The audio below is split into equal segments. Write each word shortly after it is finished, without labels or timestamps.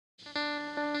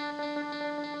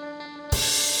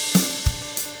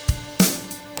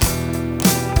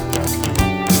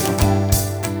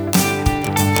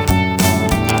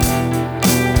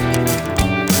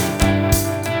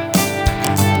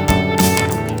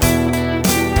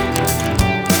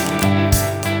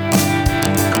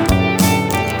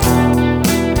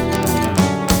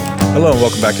Hello and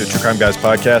welcome back to the True Crime Guys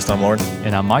podcast. I'm Lauren.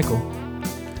 And I'm Michael.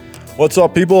 What's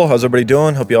up, people? How's everybody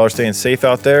doing? Hope y'all are staying safe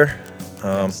out there.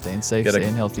 Staying safe,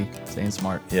 staying healthy, staying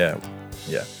smart. Yeah.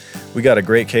 We got a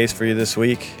great case for you this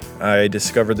week. I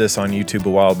discovered this on YouTube a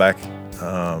while back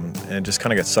and just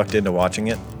kind of got sucked into watching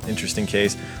it. Interesting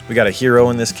case. We got a hero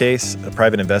in this case, a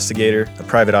private investigator, a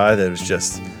private eye that was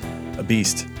just a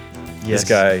beast. Yes, this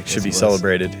guy should be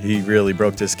celebrated. He really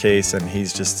broke this case, and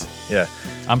he's just,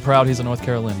 I'm proud he's a North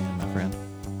Carolinian, my friend.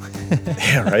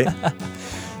 Yeah, right?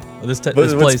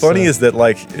 But what's funny is that,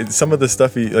 like, some of the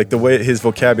stuff the way his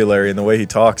vocabulary and the way he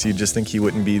talks, you just think he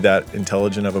wouldn't be that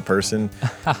intelligent of a person.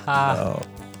 Yeah.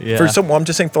 I'm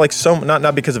just saying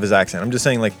not because of his accent. I'm just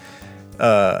saying, like,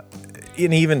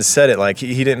 and he even said it like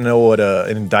he didn't know what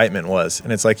an indictment was.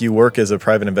 And it's like, you work as a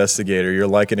private investigator. You're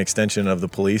like an extension of the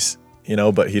police,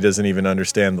 but he doesn't even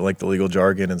understand the legal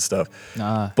jargon and stuff.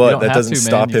 But that doesn't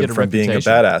stop him from being a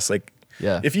badass. Like,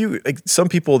 yeah. If you some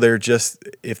people, they're just,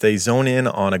 if they zone in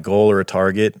on a goal or a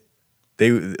target,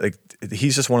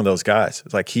 he's just one of those guys.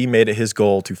 It's like, he made it his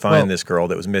goal to find this girl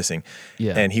that was missing.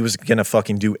 Yeah. And he was gonna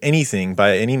fucking do anything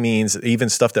by any means, even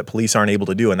stuff that police aren't able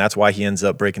to do. And that's why he ends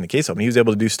up breaking the case up. He was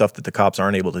able to do stuff that the cops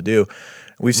aren't able to do.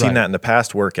 We've seen that in the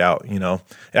past work out,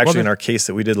 Actually, in our case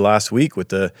that we did last week with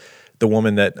the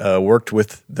woman that worked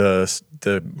with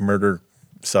the murder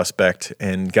suspect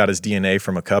and got his DNA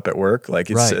from a cup at work. Like,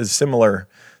 it's a similar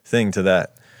thing to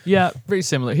that. Yeah, very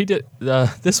similar. He did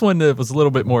this one was a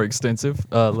little bit more extensive,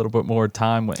 a little bit more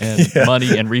time and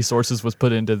money and resources was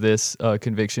put into this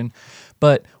conviction.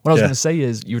 But what I was going to say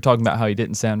is, you were talking about how he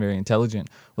didn't sound very intelligent.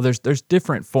 Well, there's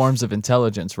different forms of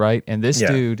intelligence, right? And this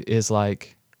dude is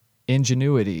like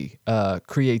ingenuity,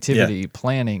 creativity,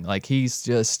 planning. Like, he's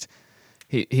just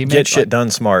he get shit done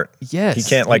smart. Yes, he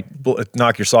can't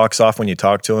knock your socks off when you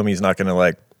talk to him. He's not going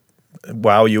to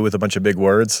wow you with a bunch of big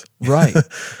words. Right.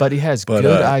 But he has good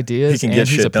ideas, he can and get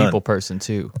he's shit a people done. person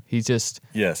too. He just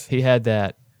he has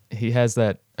that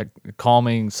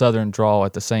calming southern drawl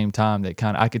at the same time that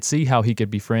I could see how he could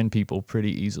befriend people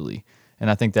pretty easily.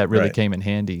 And I think that really came in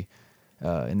handy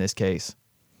in this case.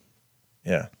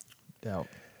 Yeah. Yeah,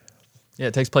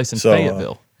 it takes place in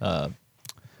Fayetteville,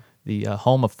 the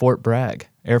home of Fort Bragg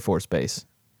Air Force Base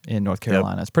in North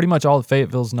Carolina. It's pretty much all that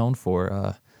Fayetteville's known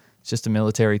for. It's just a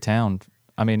military town.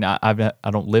 I mean, I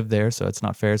don't live there, so it's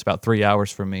not fair. It's about 3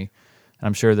 hours from me. And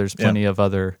I'm sure there's plenty of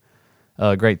other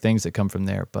great things that come from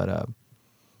there. But,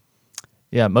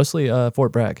 mostly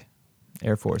Fort Bragg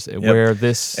Air Force, where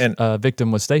this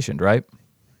victim was stationed, right?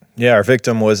 Yeah, our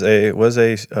victim was a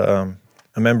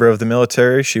member of the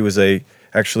military. She was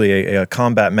actually a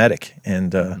combat medic,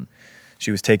 and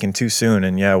she was taken too soon.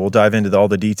 And, we'll dive into all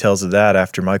the details of that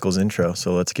after Michael's intro.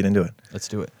 So let's get into it. Let's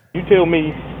do it. You tell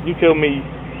me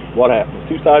what happened.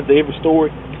 Two sides to every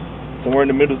story. Somewhere in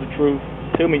the middle is the truth.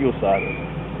 Tell me your side of it.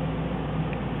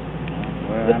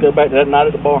 Well, Let's go back to that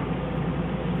night at the bar.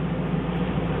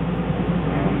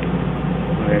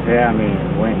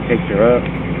 Went and picked her up.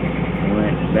 We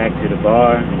went back to the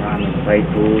bar. Played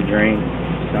pool, drink,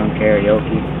 sung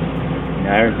karaoke.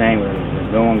 Everything was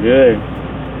going good.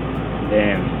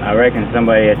 Then I reckon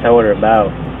somebody had told her about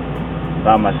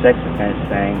my sex offense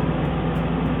thing.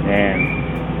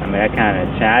 And I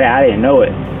didn't know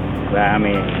it, but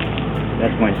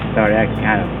that's when she started acting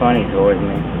kind of funny towards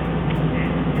me.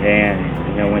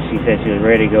 And when she said she was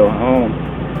ready to go home,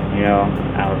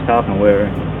 I was talking with her,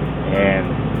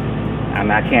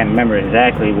 and I can't remember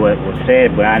exactly what was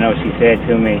said, but I know she said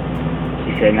to me,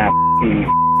 "Now you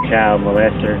child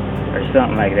molester," or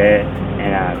something like that.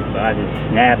 And I just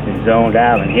snapped and zoned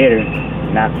out and hit her,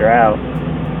 knocked her out.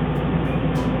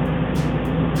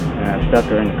 And I stuck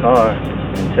her in the car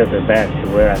and took her back to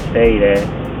where I stayed at.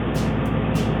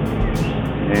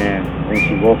 And when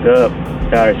she woke up,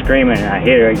 started screaming, and I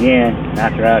hit her again,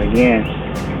 knocked her out again.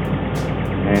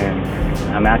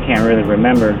 And I can't really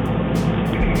remember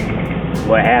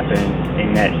what happened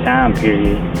in that time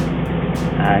period.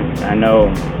 I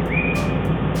know,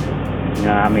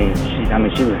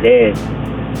 she was dead.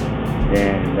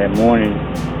 Then that morning,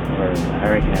 or I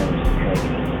reckon it was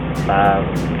like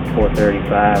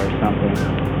 4:35 or something.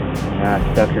 I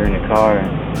stuck her in the car and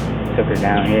took her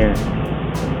down here.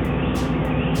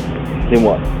 Then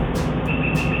what?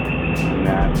 And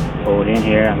I pulled in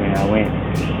here. I went,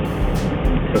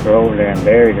 took her over there and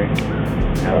buried her.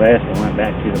 And I left and went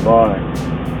back to the bar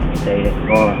and stayed at the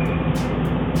bar.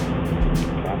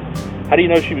 How do you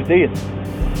know she was dead?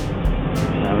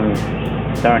 I was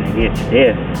starting to get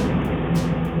stiff.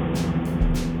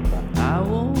 I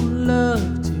won't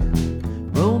love to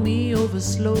roll me over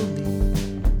slowly,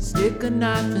 stick a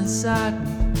knife inside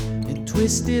me and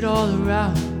twist it all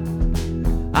around.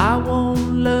 I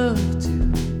won't love to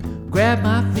grab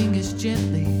my fingers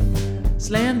gently,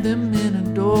 slam them in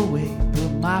a doorway,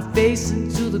 put my face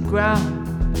into the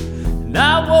ground. And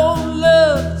I won't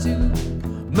love to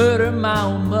murder my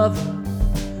own mother,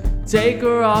 take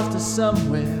her off to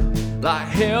somewhere like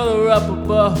hell or up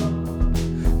above.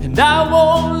 And I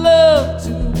won't love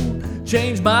to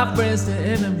change my friends to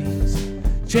enemies,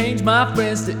 change my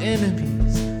friends to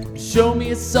enemies, show me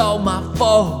it's all my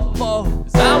fault.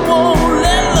 'Cause I won't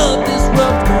let love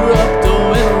disrupt, corrupt,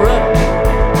 or interrupt me.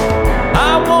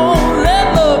 I won't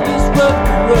let love disrupt,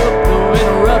 corrupt, or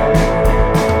interrupt me.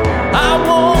 I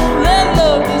won't let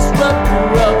love disrupt,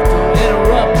 corrupt, or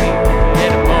interrupt me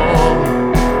anymore.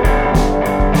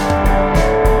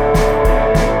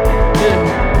 Yeah.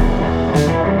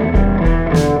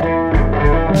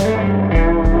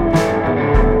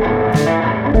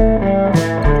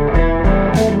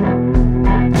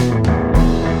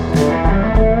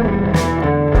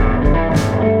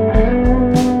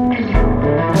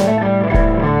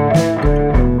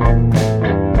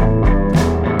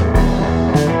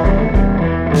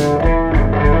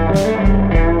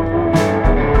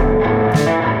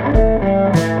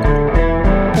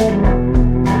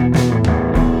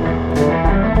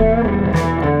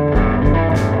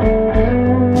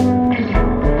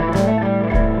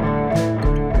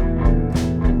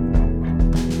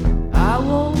 I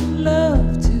won't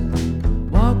love to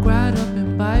walk right up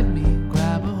and bite me,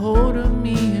 grab a hold of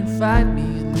me and fight me,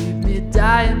 and leave me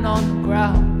dying on the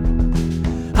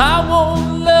ground. I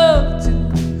won't love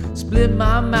to split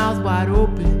my mouth wide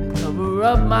open, cover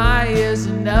up my ears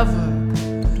and never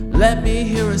let me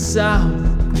hear a sound.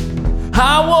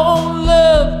 I won't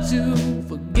love to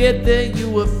forget that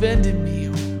you offended me,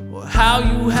 or how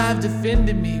you have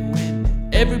defended me when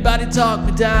everybody talked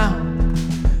me down.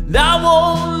 And I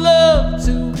won't love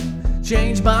to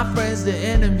change my friends to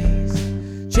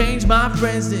enemies, change my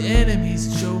friends to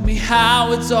enemies, show me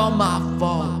how it's all my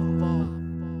fault.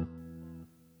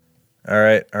 All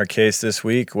right, our case this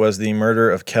week was the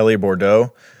murder of Kelli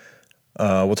Bordeaux.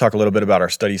 We'll talk a little bit about our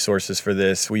study sources for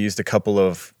this. We used a couple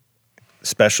of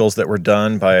specials that were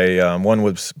done by, one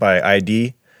was by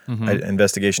ID,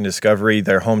 Investigation Discovery,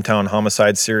 their Hometown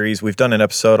Homicide series. We've done an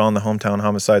episode on the Hometown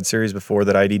Homicide series before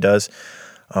that ID does,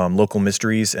 Local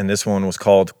Mysteries, and this one was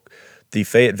called The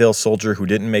Fayetteville Soldier Who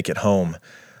Didn't Make It Home.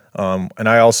 And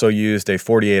I also used a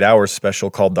 48-hour special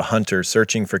called The Hunter,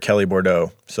 Searching for Kelli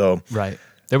Bordeaux. So Right.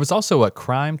 There was also a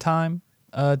Crime Time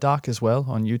doc as well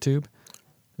on YouTube.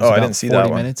 It was I about didn't see that 40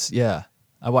 one. minutes. Yeah,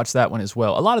 I watched that one as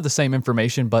well. A lot of the same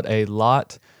information, but a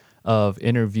lot of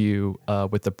interview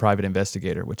with the private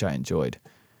investigator, which I enjoyed.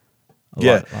 A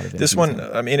lot of this interviews one,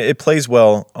 there. I mean, it plays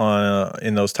well on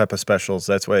in those type of specials.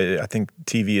 That's why I think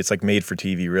TV, it's like made for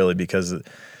TV, really, because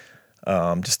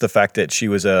just the fact that she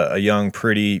was a young,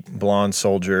 pretty, blonde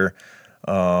soldier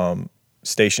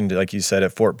stationed, like you said,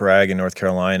 at Fort Bragg in North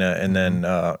Carolina, and then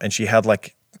and she had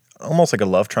like almost like a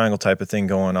love triangle type of thing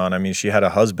going on. I mean, she had a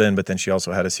husband, but then she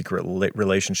also had a secret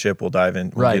relationship. We'll get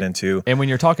into. And when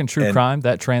you're talking true crime,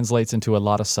 that translates into a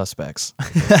lot of suspects.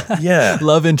 Yeah,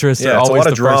 love interests are it's always a lot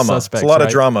of the drama. first suspects. It's a lot right?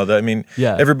 of drama. I mean,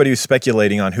 Yeah. everybody was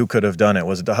speculating on who could have done it.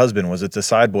 Was it the husband? Was it the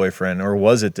side boyfriend? Or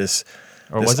was it this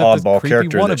was it oddball the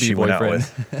character that wannabe she went out boyfriend?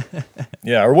 with?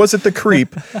 Yeah, or was it the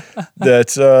creep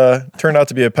that turned out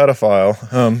to be a pedophile?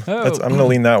 I'm going to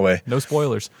lean that way. No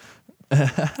spoilers.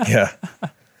 Yeah.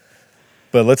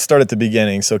 But let's start at the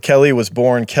beginning. So Kelli was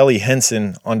born Kelli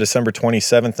Henson on December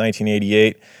 27th,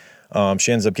 1988.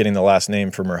 She ends up getting the last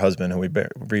name from her husband, who we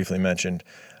briefly mentioned.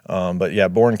 But yeah,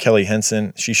 born Kelli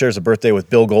Henson. She shares a birthday with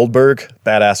Bill Goldberg,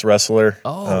 badass wrestler.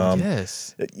 Oh,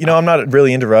 yes. You know, I'm not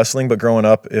really into wrestling, but growing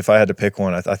up, if I had to pick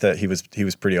one, I thought he was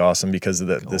pretty awesome because of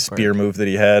the spear move that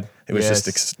he had. It was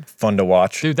just fun to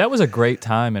watch. Dude, that was a great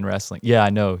time in wrestling. Yeah, I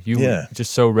know. You were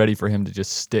just so ready for him to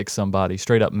just stick somebody,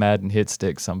 straight up Madden hit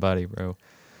stick somebody, bro.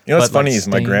 You know what's funny is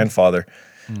my grandfather.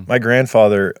 My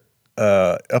grandfather,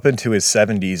 up into his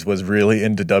 70s, was really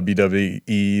into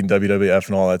WWE and WWF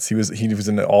and all that. He was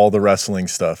into all the wrestling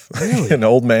stuff. Really? An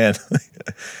old man.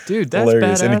 Dude, that's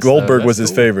hilarious. badass, And Goldberg though. was That's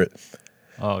his cool. favorite.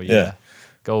 Oh, yeah. Yeah.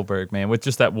 Goldberg, man, with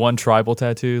just that one tribal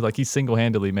tattoo. Like, he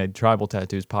single-handedly made tribal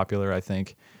tattoos popular, I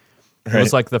think. It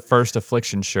was like the first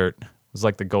Affliction shirt. It was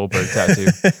like the Goldberg tattoo.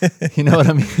 You know what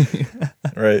I mean?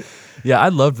 Right. Yeah, I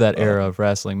loved that era of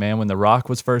wrestling, man. When The Rock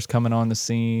was first coming on the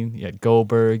scene, you had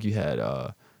Goldberg, you had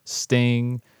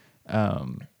Sting,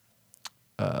 The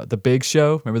Big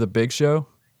Show. Remember The Big Show?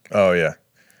 Oh, yeah.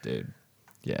 Dude.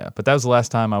 Yeah, but that was the last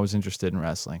time I was interested in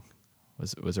wrestling.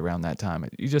 Was around that time.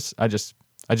 I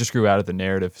just grew out of the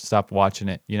narrative, stopped watching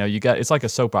it. You know, it's like a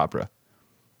soap opera.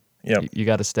 Yeah. You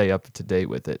got to stay up to date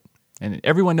with it. And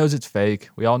everyone knows it's fake.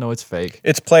 We all know it's fake.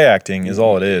 It's play acting is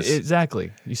all it is.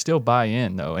 Exactly. You still buy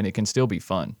in, though, and it can still be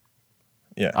fun.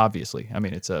 Yeah. Obviously. I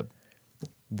mean, it's a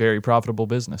very profitable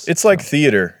business. It's like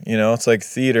theater, It's like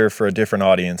theater for a different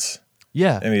audience.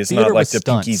 Yeah. I mean, it's not like the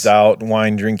stunts. pinkies out,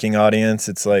 wine drinking audience.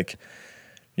 It's like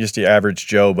just the average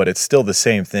Joe, but it's still the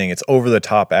same thing. It's over the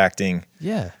top acting.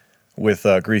 Yeah. With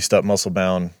greased up, muscle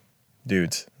bound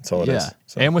dudes. That's all it is.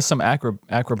 So. And with some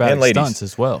acrobatic stunts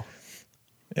as well.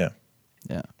 Yeah.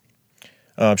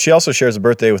 Yeah. She also shares a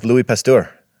birthday with Louis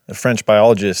Pasteur, a French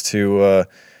biologist who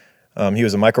he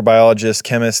was a microbiologist,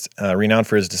 chemist, renowned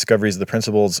for his discoveries of the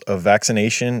principles of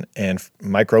vaccination and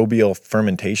microbial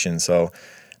fermentation. So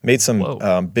made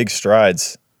some big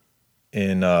strides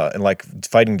in like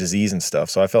fighting disease and stuff.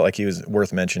 So I felt like he was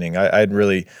worth mentioning. I'd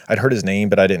heard his name,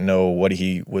 but I didn't know what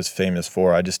he was famous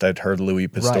for. I'd heard Louis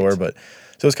Pasteur, right. But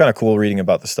so it was kind of cool reading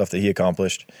about the stuff that he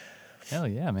accomplished. Hell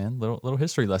yeah, man. Little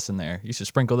history lesson there. You should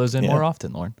sprinkle those in more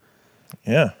often, Lauren.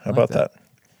 Yeah, how about that?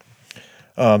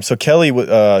 So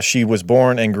Kelli, she was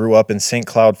born and grew up in St.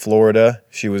 Cloud, Florida.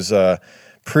 She was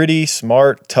pretty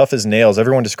smart, tough as nails.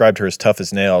 Everyone described her as tough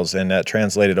as nails, and that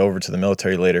translated over to the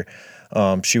military later.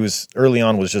 She was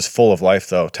just full of life,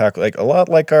 though. Like a lot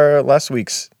like our last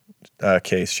week's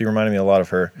case. She reminded me a lot of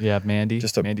her. Yeah, Mandy.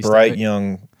 Just a Mandy bright Stavic.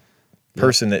 young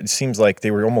person that seems like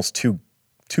they were almost too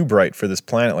bright for this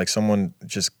planet. Like someone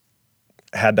just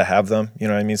had to have them. You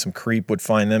know what I mean? Some creep would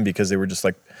find them because they were just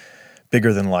like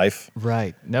bigger than life.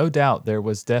 Right. No doubt. There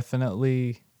was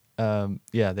definitely,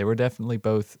 they were definitely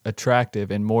both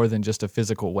attractive in more than just a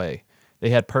physical way. They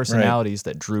had personalities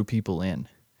that drew people in.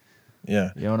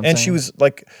 Yeah. You know what I'm saying? And she was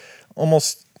like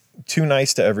almost too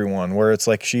nice to everyone, where it's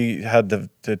like she had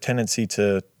the tendency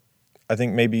to, I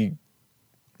think maybe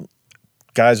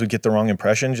guys would get the wrong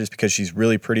impression just because she's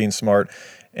really pretty and smart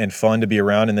and fun to be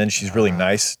around, and then she's really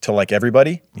nice to like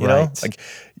everybody, you know? Like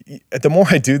the more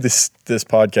I do this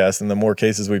podcast and the more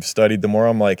cases we've studied, the more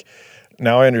I'm like,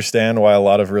 now I understand why a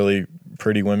lot of really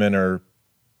pretty women are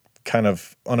kind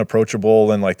of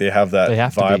unapproachable and like they have that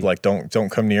vibe like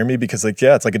don't come near me, because like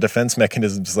it's like a defense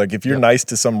mechanism. It's like if you're nice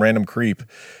to some random creep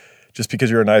just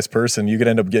because you're a nice person, you could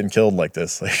end up getting killed like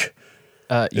this. Like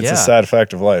it's a sad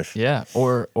fact of life. Yeah,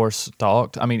 or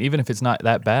stalked. I mean, even if it's not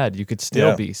that bad, you could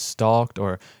still be stalked,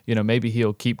 or maybe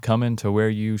he'll keep coming to where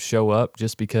you show up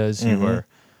just because you were.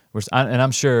 And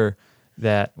I'm sure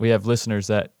that we have listeners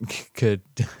that could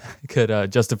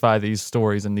justify these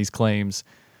stories and these claims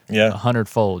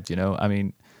 100-fold. I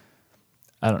mean,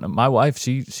 I don't know. My wife,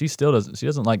 she still doesn't. She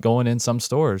doesn't like going in some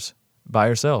stores by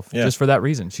herself just for that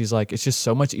reason. She's like, it's just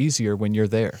so much easier when you're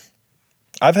there.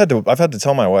 I've had to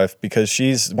tell my wife, because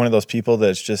she's one of those people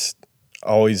that's just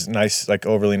always nice, like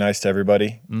overly nice to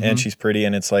everybody, and she's pretty,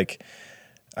 and it's like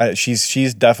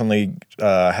she's definitely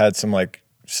had some like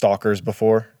stalkers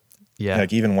before. Yeah,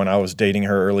 like even when I was dating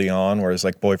her early on, where it's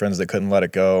like boyfriends that couldn't let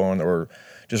it go, or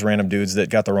just random dudes that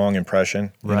got the wrong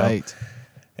impression. You know?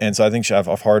 And so I think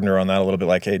I've hardened her on that a little bit.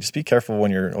 Like, hey, just be careful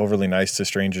when you're overly nice to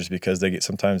strangers, because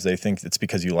sometimes they think it's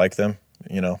because you like them,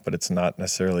 but it's not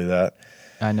necessarily that.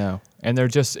 I know. And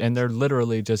they're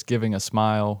literally just giving a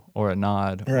smile or a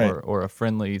nod or a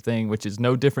friendly thing, which is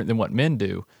no different than what men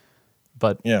do.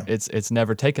 But it's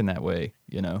never taken that way,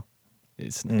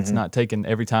 It's not taken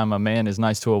every time a man is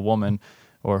nice to a woman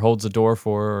or holds the door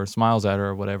for her or smiles at her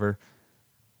or whatever.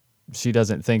 She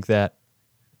doesn't think that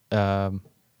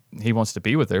he wants to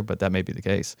be with her, but that may be the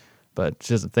case. But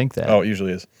she doesn't think that. Oh, it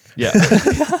usually is. Yeah.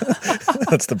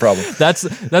 That's the problem. That's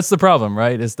the problem,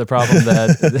 right? It's the problem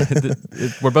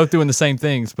that we're both doing the same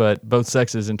things, but both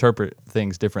sexes interpret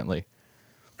things differently.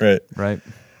 Right. Right.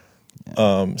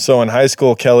 Yeah. So in high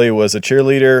school, Kelli was a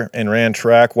cheerleader and ran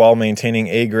track while maintaining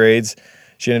A grades.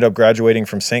 She ended up graduating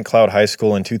from St. Cloud High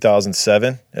School in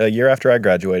 2007, a year after I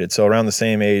graduated. So around the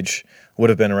same age, would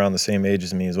have been around the same age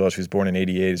as me as well. She was born in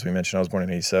 88, as we mentioned. I was born in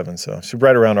 87. So she's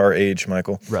right around our age,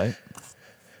 Michael. Right.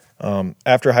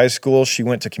 After high school, she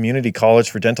went to community college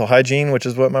for dental hygiene, which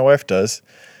is what my wife does.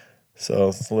 So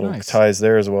it's a little ties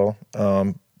there as well.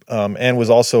 And was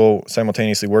also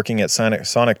simultaneously working at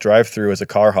Sonic drive-thru as a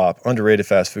car hop, underrated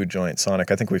fast food joint. Sonic,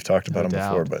 I think we've talked about them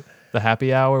before. But the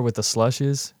happy hour with the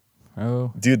slushes.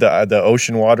 Oh, dude, the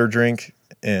ocean water drink,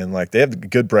 and like they have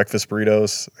good breakfast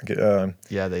burritos.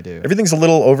 Yeah, they do. Everything's a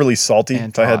little overly salty.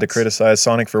 And if I had to criticize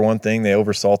Sonic for one thing, they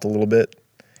oversalt a little bit.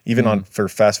 Even for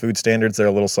fast food standards, they're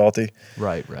a little salty.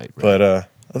 Right. But other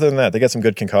than that, they got some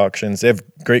good concoctions. They have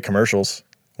great commercials.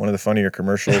 One of the funnier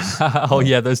commercials.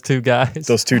 Those two guys.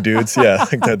 Those two dudes, yeah.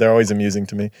 They're always amusing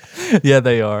to me. Yeah,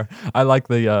 they are. I like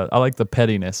the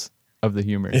pettiness of the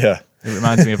humor. Yeah. It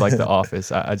reminds me of like The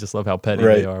Office. I just love how petty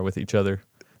they are with each other.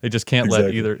 They just can't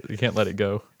let you can't let it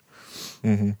go.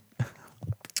 Mm-hmm.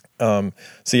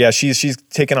 So yeah, she's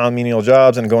taking on menial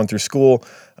jobs and going through school.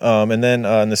 And then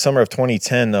in the summer of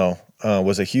 2010, though,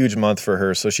 was a huge month for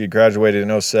her. So she graduated in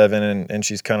 2007, and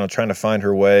she's kind of trying to find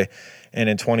her way. And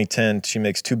in 2010, she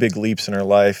makes two big leaps in her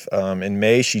life. In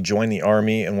May, she joined the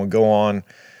Army and will go on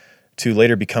to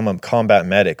later become a combat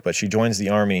medic. But she joins the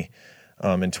Army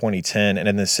in 2010. And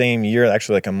in the same year,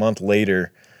 actually like a month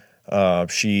later,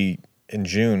 in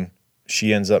June,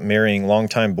 she ends up marrying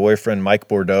longtime boyfriend Mike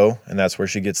Bordeaux, and that's where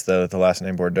she gets the last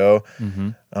name Bordeaux,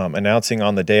 announcing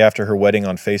on the day after her wedding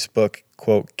on Facebook,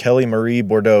 quote, Kelli Marie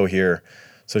Bordeaux here.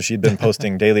 So she'd been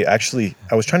posting daily. Actually,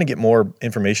 I was trying to get more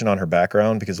information on her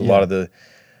background because a lot of the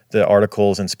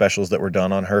articles and specials that were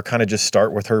done on her kind of just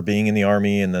start with her being in the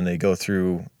Army, and then they go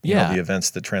through you know, the events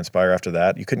that transpire after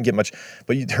that. You couldn't get much,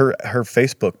 but her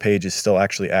Facebook page is still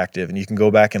actually active, and you can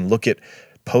go back and look at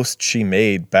posts she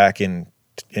made back in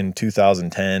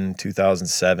 2010,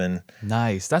 2007.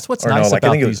 Nice. That's what's nice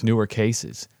about these newer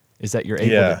cases is that you're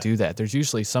able to do that. There's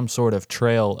usually some sort of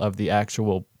trail of the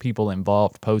actual people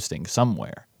involved posting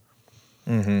somewhere.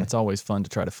 Mm-hmm. It's always fun to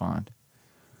try to find.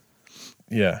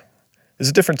 Yeah. It was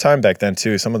a different time back then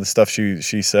too. Some of the stuff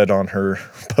she said on her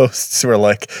posts were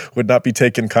like, would not be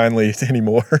taken kindly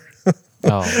anymore.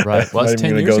 Oh, right. Well, it's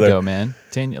 10 years ago, man.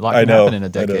 A lot can happen in a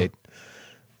decade.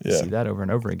 Yeah. See that over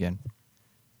and over again.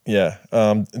 Yeah.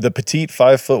 The petite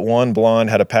 5'1"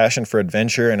 blonde had a passion for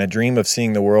adventure and a dream of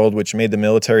seeing the world, which made the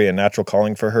military a natural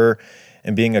calling for her.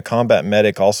 And being a combat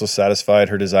medic also satisfied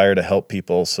her desire to help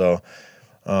people. So,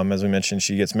 as we mentioned,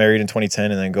 she gets married in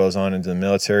 2010 and then goes on into the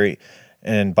military.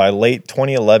 And by late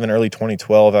 2011, early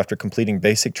 2012, after completing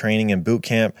basic training and boot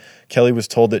camp, Kelli was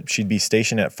told that she'd be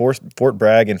stationed at Fort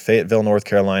Bragg in Fayetteville, North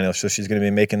Carolina. So she's going to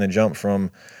be making the jump from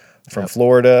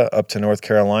Florida up to North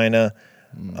Carolina.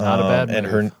 Not a bad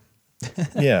move.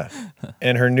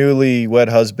 And her newly wed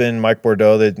husband, Mike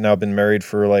Bordeaux, they'd now been married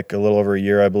for like a little over a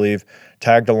year, I believe,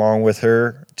 tagged along with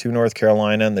her to North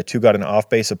Carolina, and the two got an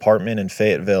off-base apartment in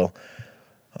Fayetteville.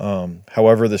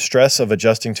 However, the stress of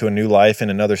adjusting to a new life in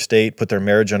another state put their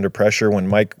marriage under pressure when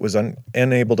Mike was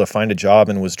unable to find a job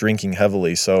and was drinking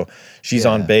heavily. So she's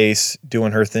on base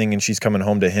doing her thing, and she's coming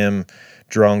home to him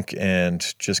drunk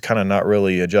and just kind of not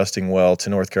really adjusting well to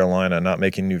North Carolina, not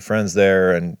making new friends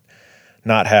there and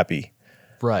not happy.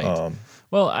 Right.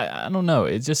 Well, I don't know.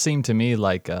 It just seemed to me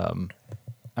like, I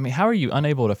mean, how are you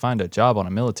unable to find a job on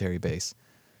a military base?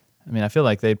 I mean, I feel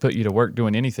like they'd put you to work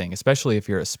doing anything, especially if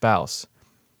you're a spouse.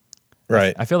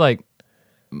 Right. I feel like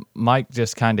Mike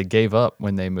just kind of gave up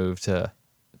when they moved to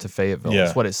Fayetteville.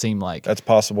 That's what it seemed like. That's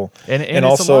possible. And it's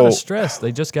also a lot of stress.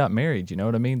 They just got married. You know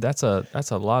what I mean? That's a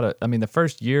lot of. I mean, the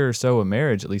first year or so of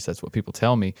marriage, at least that's what people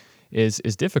tell me, is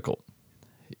difficult.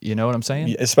 You know what I'm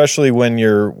saying? Especially when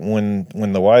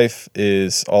when the wife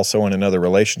is also in another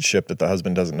relationship that the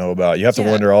husband doesn't know about. You have to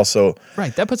wonder also.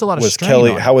 Right. That puts a lot of strain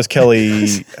Kelli, on it. How was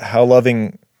Kelli? How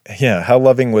loving? Yeah. How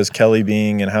loving was Kelli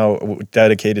being, and how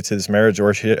dedicated to this marriage,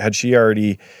 or had she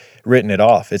already written it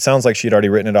off? It sounds like she'd already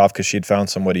written it off because she'd found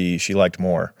somebody she liked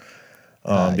more.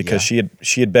 Because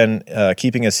she had been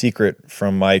keeping a secret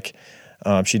from Mike.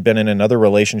 She'd been in another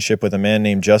relationship with a man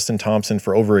named Justin Thompson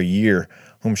for over a year,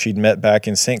 whom she'd met back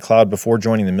in St. Cloud before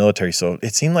joining the military. So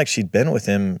it seemed like she'd been with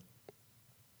him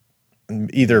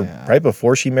either right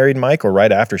before she married Mike or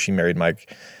right after she married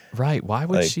Mike. Right. Why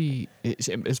would she?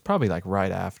 It's probably like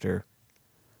right after.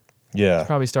 Yeah. She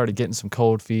probably started getting some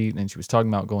cold feet, and then she was talking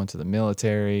about going to the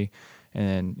military.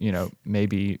 And then,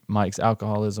 maybe Mike's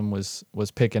alcoholism was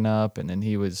picking up, and then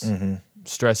he was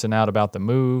stressing out about the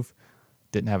move,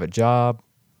 didn't have a job.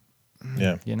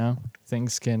 Yeah.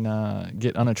 Things can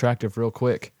get unattractive real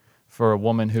quick for a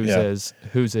woman who's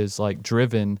as like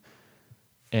driven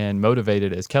and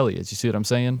motivated as Kelli is. You see what I'm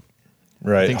saying?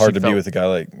 Right. Hard to be with a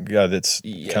guy that's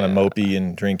kind of mopey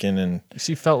and drinking, and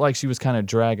she felt like she was kind of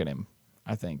dragging him,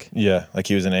 I think. Yeah, like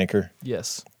he was an anchor.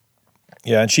 Yes.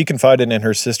 Yeah, and she confided in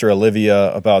her sister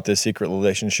Olivia about this secret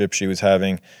relationship she was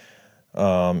having.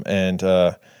 And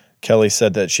Kelli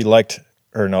said that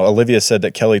Olivia said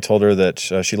that Kelli told her that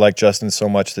she liked Justin so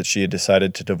much that she had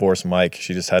decided to divorce Mike.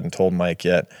 She just hadn't told Mike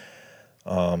yet.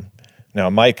 Now,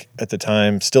 Mike, at the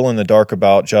time, still in the dark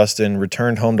about Justin,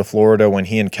 returned home to Florida when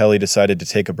he and Kelli decided to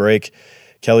take a break.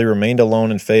 Kelli remained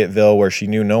alone in Fayetteville, where she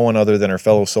knew no one other than her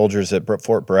fellow soldiers at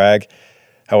Fort Bragg.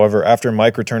 However, after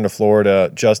Mike returned to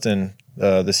Florida, Justin,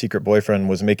 the secret boyfriend,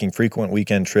 was making frequent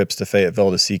weekend trips to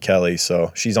Fayetteville to see Kelli.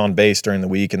 So she's on base during the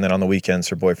week, and then on the weekends,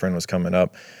 her boyfriend was coming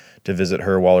up to visit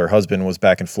her while her husband was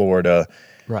back in Florida,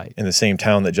 right, in the same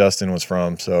town that Justin was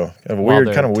from. So kind of a While weird,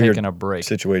 they're taking a break.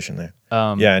 situation there.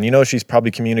 Yeah, and she's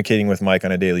probably communicating with Mike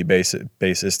on a daily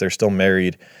basis. They're still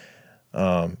married.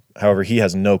 However, he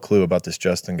has no clue about this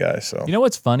Justin guy. So you know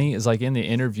what's funny is like in the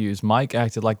interviews, Mike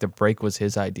acted like the break was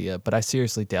his idea, but I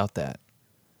seriously doubt that.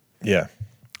 Yeah.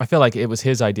 I feel like it was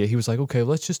his idea. He was like, okay,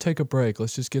 let's just take a break.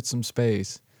 Let's just get some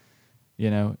space,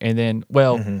 and then,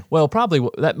 well, probably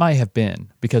that might have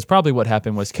been because probably what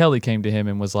happened was Kelli came to him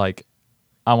and was like,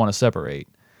 I want to separate.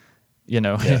 You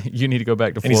need to go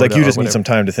back to Florida. And he's like, you just need some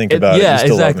time to think about it. Yeah,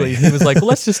 exactly. He was like, well,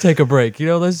 let's just take a break.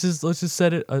 Let's just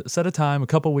set a time, a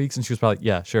couple weeks. And she was probably,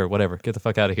 yeah, sure, whatever. Get the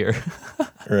fuck out of here.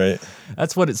 Right.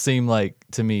 That's what it seemed like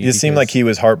to me. It seemed like he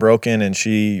was heartbroken and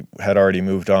she had already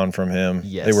moved on from him.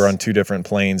 Yes. They were on two different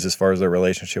planes as far as their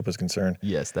relationship was concerned.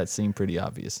 Yes, that seemed pretty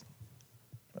obvious.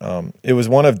 It was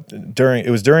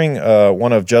during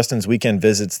one of Justin's weekend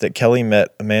visits that Kelli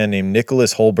met a man named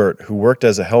Nicholas Holbert, who worked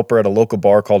as a helper at a local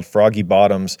bar called Froggy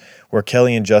Bottoms, where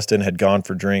Kelli and Justin had gone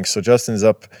for drinks. So Justin's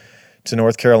up to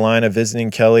North Carolina visiting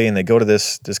Kelli, and they go to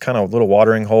this kind of little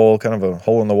watering hole, kind of a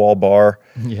hole in the wall bar.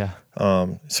 Yeah.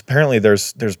 So apparently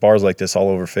there's bars like this all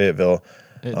over Fayetteville.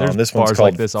 This one's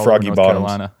called like this all Froggy over Bottoms.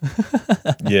 Carolina.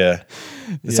 Yeah.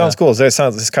 It sounds cool. It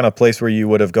sounds this kind of place where you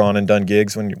would have gone and done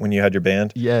gigs when you had your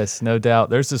band. Yes, no doubt.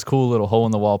 There's this cool little hole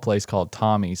in the wall place called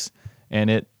Tommy's, and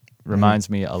it reminds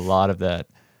me a lot of that.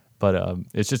 But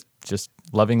it's just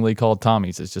lovingly called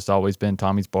Tommy's. It's just always been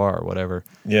Tommy's Bar or whatever.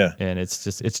 Yeah. And it's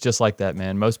just like that,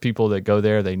 man. Most people that go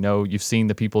there, they know you've seen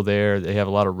the people there. They have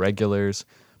a lot of regulars,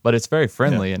 but it's a very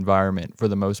friendly environment for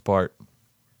the most part.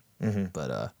 Mm-hmm.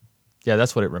 But yeah,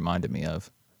 that's what it reminded me of.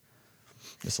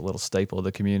 Just a little staple of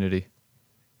the community.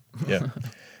 Yeah.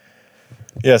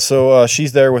 Yeah, so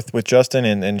she's there with Justin,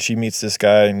 and she meets this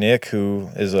guy, Nick, who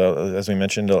is, as we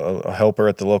mentioned, a helper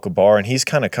at the local bar, and he's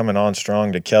kind of coming on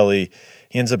strong to Kelli.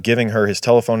 He ends up giving her his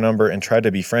telephone number and tried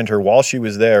to befriend her while she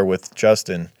was there with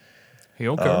Justin.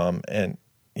 And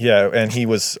he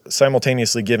was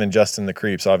simultaneously giving Justin the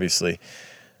creeps, obviously.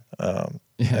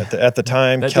 At the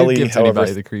time, that Kelli, dude gives however,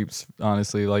 anybody the creeps,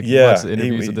 honestly. Like, you watch the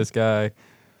interviews with this guy.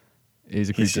 He's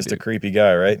just dude. a creepy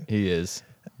guy, right? He is.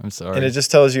 I'm sorry. And it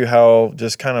just tells you how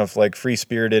just kind of like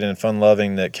free-spirited and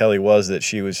fun-loving that Kelli was, that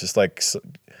she was just like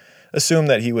assumed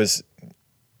that he was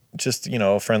just,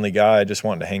 a friendly guy, just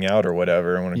wanting to hang out or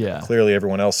whatever. And when clearly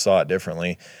everyone else saw it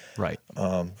differently. Right.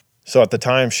 So at the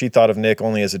time, she thought of Nick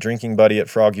only as a drinking buddy at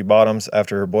Froggy Bottoms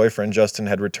after her boyfriend, Justin,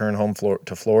 had returned home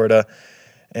to Florida.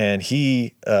 And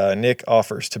Nick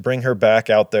offers to bring her back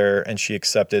out there, and she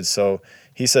accepted. So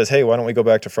he says, hey, why don't we go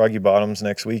back to Froggy Bottoms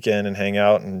next weekend and hang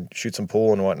out and shoot some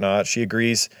pool and whatnot. She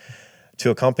agrees to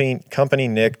accompany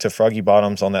Nick to Froggy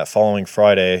Bottoms on that following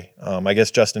Friday. I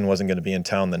guess Justin wasn't going to be in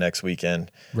town the next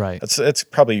weekend. Right. It's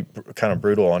probably kind of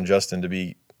brutal on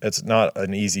Justin it's not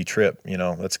an easy trip,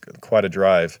 That's quite a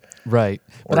drive. Right.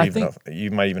 Or but even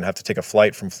you might even have to take a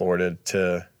flight from Florida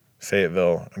to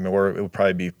Fayetteville. I mean, it would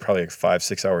probably be a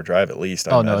 5-6 hour drive at least.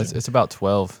 I imagine. It's about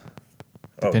 12,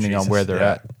 depending on where they're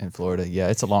at in Florida. Yeah,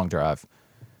 it's a long drive.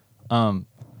 But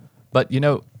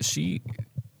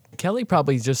Kelli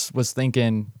probably just was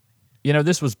thinking,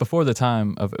 this was before the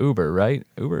time of Uber, right?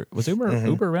 Uber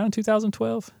around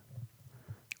 2012?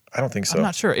 I don't think so. I'm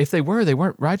not sure. If they weren't.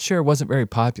 Rideshare wasn't very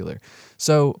popular.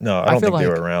 So no, I don't think they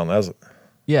were around. That was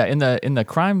in the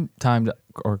Crime Time,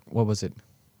 or what was it?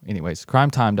 Anyways,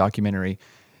 Crime Time documentary,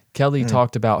 Kelli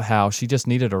talked about how she just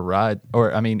needed a ride,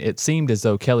 it seemed as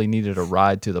though Kelli needed a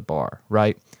ride to the bar,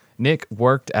 right? Nick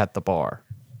worked at the bar.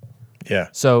 Yeah.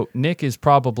 So Nick is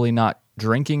probably not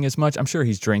drinking as much. I'm sure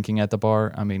he's drinking at the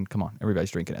bar. I mean, come on, everybody's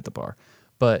drinking at the bar.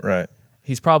 But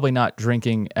he's probably not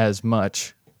drinking as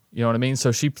much, you know what I mean?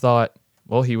 So she thought,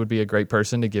 well, he would be a great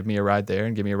person to give me a ride there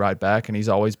and give me a ride back, and he's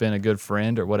always been a good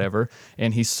friend or whatever,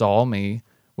 and he saw me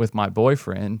with my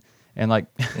boyfriend. And like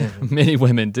many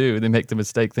women do, they make the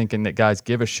mistake thinking that guys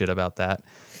give a shit about that,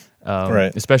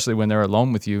 especially when they're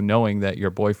alone with you, knowing that your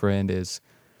boyfriend is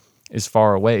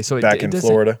far away. So back in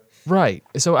Florida, right?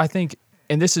 So I think,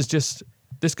 and this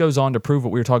goes on to prove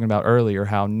what we were talking about earlier,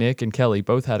 how Nick and Kelli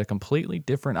both had a completely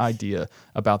different idea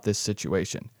about this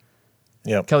situation.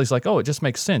 Yeah, Kelly's like, oh, it just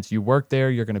makes sense. You work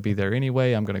there, you're going to be there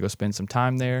anyway. I'm going to go spend some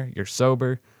time there. You're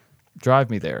sober, drive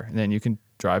me there, and then you can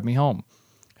drive me home.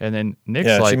 And then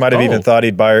Nick's like, she might have even thought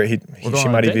he'd buy her. She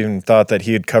might have even thought that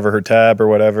he'd cover her tab or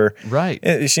whatever.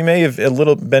 Right. She may have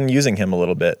been using him a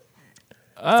little bit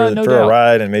for a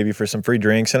ride and maybe for some free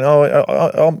drinks. And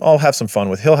I'll have some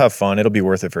fun he'll have fun. It'll be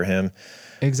worth it for him.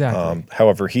 Exactly.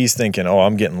 However, he's thinking,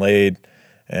 I'm getting laid,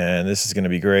 and this is going to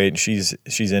be great. She's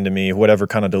into me, whatever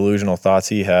kind of delusional thoughts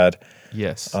he had.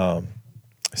 Yes.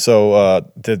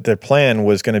 So the plan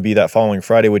was going to be that following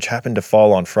Friday, which happened to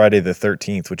fall on Friday the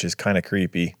 13th, which is kind of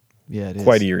creepy. Yeah, it is.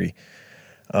 Quite eerie.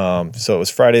 So it was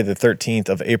Friday the 13th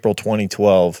of April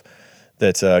 2012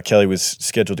 that Kelli was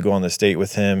scheduled to go on this date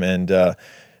with him. And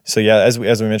so, yeah, as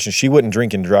we mentioned, she wouldn't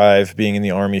drink and drive. Being in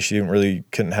the Army, she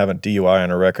couldn't have a DUI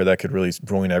on her record. That could really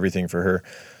ruin everything for her.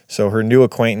 So her new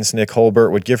acquaintance, Nick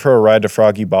Holbert, would give her a ride to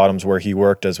Froggy Bottoms, where he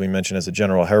worked, as we mentioned, as a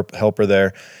general helper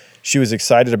there. She was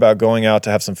excited about going out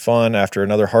to have some fun after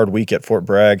another hard week at Fort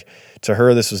Bragg. To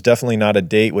her, this was definitely not a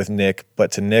date with Nick,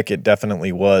 but to Nick, it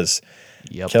definitely was.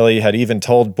 Yep. Kelli had even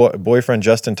told boyfriend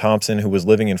Justin Thompson, who was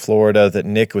living in Florida, that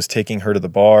Nick was taking her to the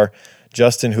bar.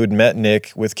 Justin, who had met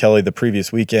Nick with Kelli the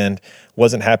previous weekend,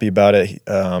 wasn't happy about it.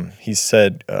 He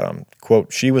said,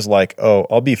 quote, "She was like, oh,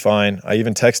 I'll be fine. I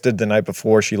even texted the night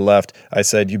before she left. I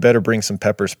said, you better bring some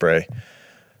pepper spray."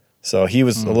 So he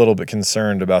was a little bit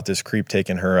concerned about this creep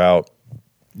taking her out.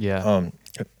 Yeah. And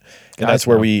that's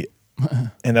where we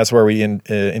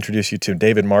introduce you to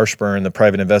David Marshburn, the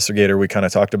private investigator we kind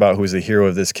of talked about, who's the hero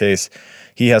of this case.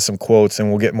 He has some quotes, and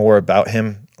we'll get more about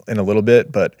him in a little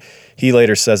bit, but he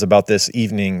later says about this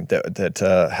evening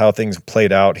that how things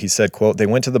played out. He said, quote, "They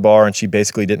went to the bar and she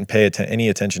basically didn't pay any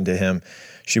attention to him.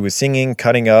 She was singing,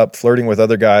 cutting up, flirting with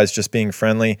other guys, just being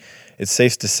friendly. It's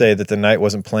safe to say that the night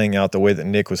wasn't playing out the way that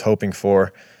Nick was hoping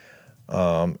for."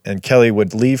 And Kelli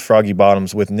would leave Froggy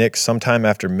Bottoms with Nick sometime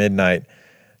after midnight.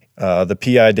 The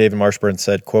PI, David Marshburn,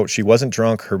 said, quote, "She wasn't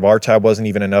drunk. Her bar tab wasn't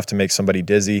even enough to make somebody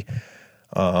dizzy."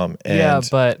 Yeah,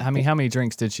 but I mean, how many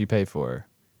drinks did she pay for?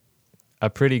 A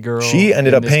pretty girl. She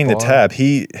ended up paying bar? the tab.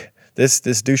 This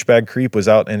douchebag creep was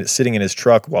out and sitting in his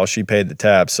truck while she paid the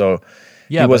tab. So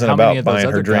yeah, he wasn't about buying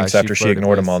her drinks after she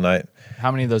ignored him all night. How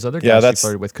many of those other guys she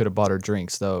flirted with could have bought her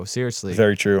drinks, though? Seriously.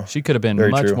 Very true. She could have been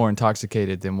much more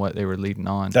intoxicated than what they were leading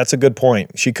on. That's a good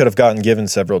point. She could have given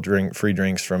several free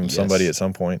drinks from somebody at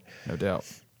some point. No doubt.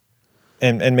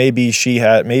 And maybe she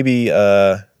had Nick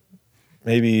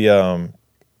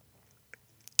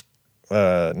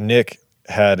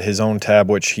had his own tab,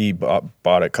 which he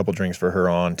bought a couple drinks for her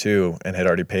on too, and had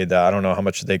already paid that. I don't know how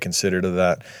much they considered of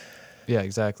that. Yeah,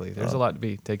 exactly. There's a lot to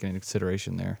be taken into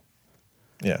consideration there.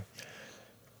 Yeah.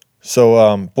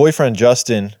 So boyfriend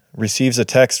Justin receives a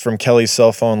text from Kelli's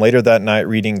cell phone later that night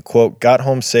reading, quote, "Got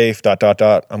home safe, ...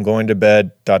 I'm going to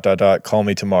bed, ... Call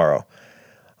me tomorrow."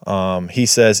 He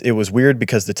says, "It was weird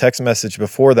because the text message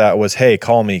before that was, 'Hey,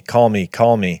 call me, call me,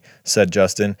 call me,'" said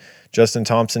Justin. Justin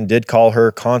Thompson did call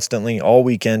her constantly all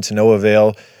weekend to no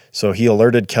avail, so he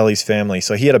alerted Kelli's family.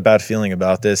 So he had a bad feeling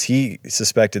about this. He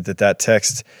suspected that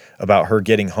text about her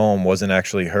getting home wasn't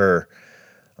actually her.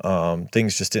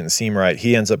 Things just didn't seem right.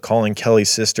 He ends up calling Kelli's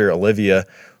sister, Olivia,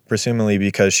 presumably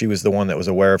because she was the one that was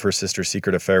aware of her sister's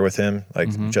secret affair with him. Like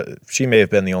she may have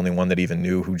been the only one that even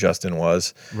knew who Justin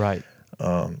was. Right.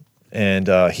 And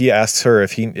he asks her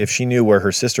if she knew where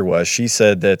her sister was. She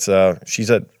said that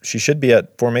she should be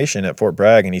at formation at Fort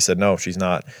Bragg, and he said no, she's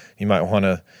not. You might want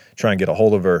to try and get a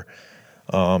hold of her.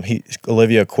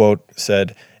 Olivia, quote,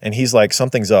 said, and he's like,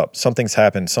 "Something's up, something's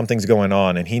happened, something's going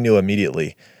on," and he knew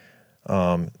immediately.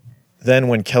 Then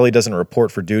when Kelli doesn't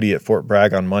report for duty at Fort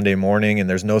Bragg on Monday morning and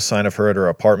there's no sign of her at her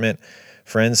apartment,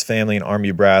 friends, family, and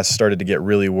Army brass started to get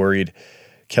really worried.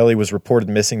 Kelli was reported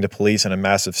missing to police and a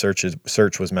massive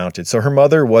search was mounted. So her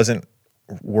mother wasn't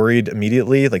worried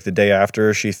immediately. Like the day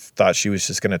after, she thought she was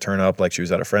just going to turn up like she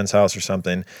was at a friend's house or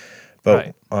something.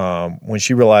 But when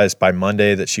she realized by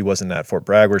Monday that she wasn't at Fort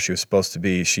Bragg where she was supposed to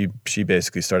be, she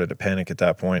basically started to panic at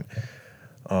that point.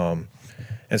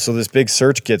 And so this big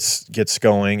search gets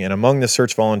going, and among the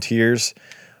search volunteers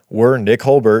were Nick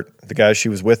Holbert, the guy she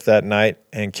was with that night,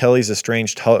 and Kelli's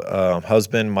estranged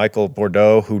husband, Michael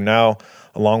Bordeaux, who now,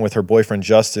 along with her boyfriend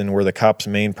Justin, were the cops'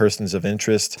 main persons of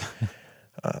interest.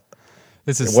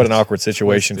 What an awkward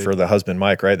situation for the husband,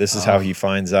 Mike, right? This is how he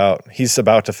finds out. He's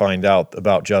about to find out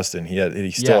about Justin.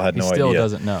 He still had no idea. He still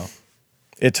doesn't know.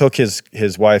 It took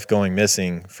his wife going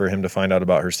missing for him to find out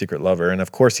about her secret lover, and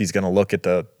of course he's going to look at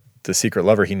the secret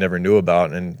lover he never knew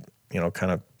about and,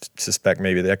 kind of suspect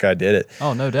maybe that guy did it.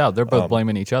 Oh, no doubt. They're both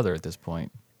blaming each other at this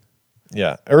point.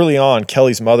 Yeah. Early on,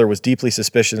 Kelli's mother was deeply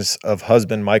suspicious of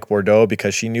husband Mike Bordeaux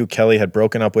because she knew Kelli had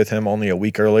broken up with him only a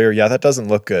week earlier. Yeah, that doesn't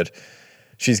look good.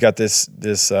 She's got this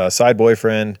side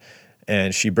boyfriend,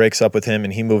 and she breaks up with him,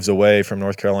 and he moves away from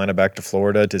North Carolina back to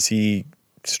Florida. Does he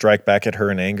strike back at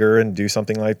her in anger and do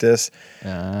something like this?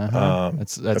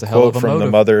 That's a hell quote of a from motive.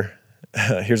 the mother.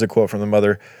 Here's a quote from the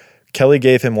mother. Kelli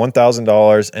gave him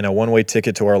 $1,000 and a one-way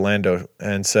ticket to Orlando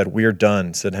and said, "We're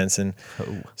done," said Henson.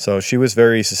 Oh. So she was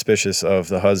very suspicious of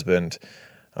the husband.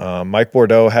 Mike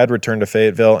Bordeaux had returned to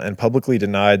Fayetteville and publicly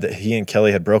denied that he and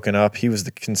Kelli had broken up. He was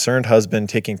the concerned husband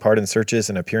taking part in searches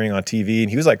and appearing on TV, and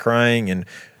he was like crying and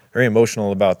very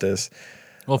emotional about this.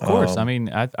 Well, of course. I mean,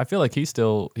 I feel like he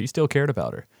still cared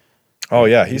about her. Oh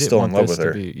yeah, he's still in love with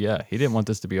her. He didn't want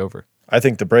this to be over. I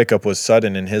think the breakup was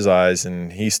sudden in his eyes,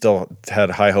 and he still had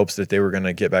high hopes that they were going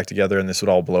to get back together and this would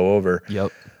all blow over.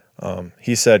 Yep.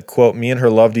 He said, quote, "Me and her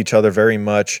loved each other very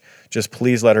much. Just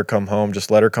please let her come home.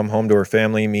 Just let her come home to her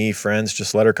family, me, friends.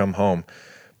 Just let her come home."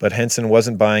 But Henson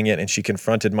wasn't buying it, and she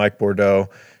confronted Mike Bordeaux.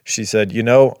 She said, "You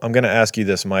know, I'm going to ask you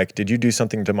this, Mike. Did you do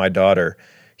something to my daughter?"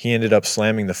 He ended up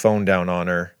slamming the phone down on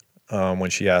her when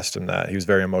she asked him that. He was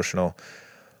very emotional.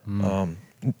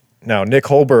 Now, Nick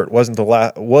Holbert was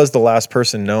the last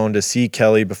person known to see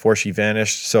Kelli before she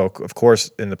vanished. So, of course,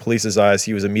 in the police's eyes,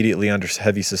 he was immediately under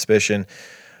heavy suspicion.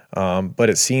 But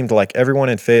it seemed like everyone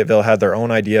in Fayetteville had their own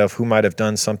idea of who might have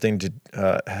done something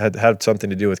to had something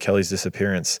to do with Kelli's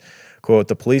disappearance. Quote,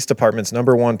 "The police department's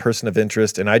number one person of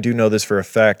interest, and I do know this for a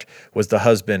fact, was the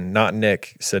husband, not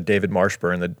Nick," said David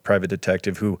Marshburn, the private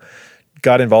detective who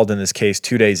got involved in this case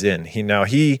 2 days in.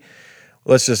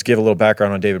 Let's just give a little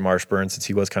background on David Marshburn, since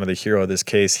he was kind of the hero of this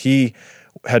case. He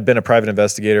had been a private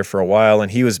investigator for a while, and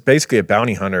he was basically a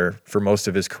bounty hunter for most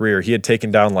of his career. He had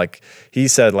taken down, like he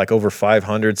said, like over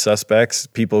 500 suspects,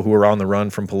 people who were on the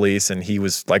run from police, and he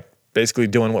was like basically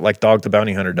doing what like Dog the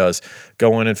Bounty Hunter does,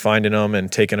 going and finding them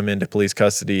and taking them into police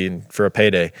custody and for a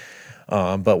payday.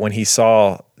 But when he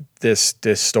saw this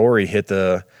story hit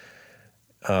the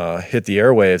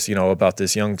airwaves, about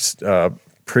this young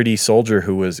pretty soldier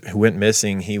who went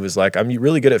missing, he was like, "I'm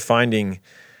really good at finding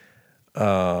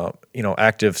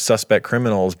active suspect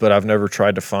criminals, but I've never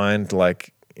tried to find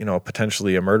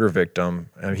potentially a murder victim."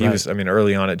 And he was,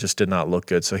 early on it just did not look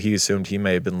good. So he assumed he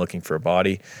may have been looking for a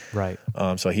body. Right.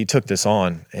 So he took this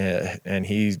on and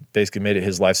he basically made it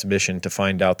his life's mission to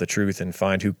find out the truth and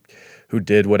find who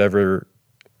did whatever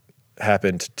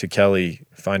happened to Kelli,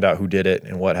 find out who did it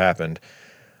and what happened.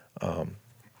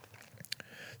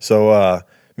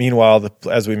 Meanwhile,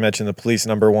 as we mentioned, the police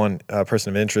number one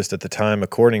person of interest at the time,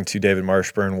 according to David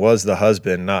Marshburn, was the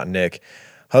husband, not Nick.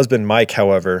 Husband Mike,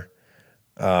 however,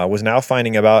 was now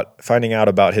finding out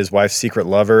about his wife's secret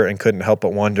lover and couldn't help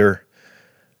but wonder.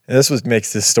 And this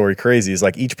makes this story crazy. Is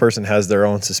like each person has their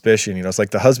own suspicion. It's like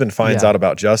the husband finds out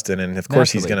about Justin, and of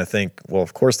course he's going to think, well,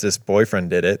 of course this boyfriend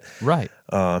did it. Right.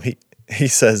 He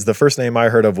says, "The first name I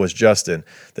heard of was Justin.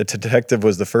 The detective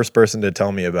was the first person to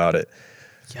tell me about it."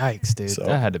 Yikes, dude.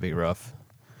 That had to be rough.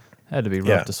 Had to be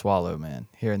rough to swallow, man.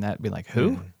 Hearing that, be like,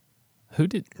 who? Who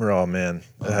did? Oh, man.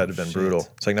 That had to have been brutal.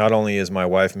 It's like, not only is my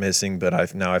wife missing, but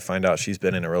I find out she's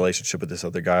been in a relationship with this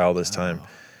other guy all this time.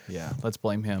 Yeah, let's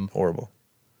blame him. Horrible.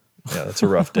 Yeah, that's a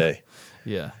rough day.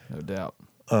 Yeah, no doubt.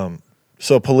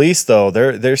 So police, though,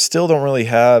 they still don't really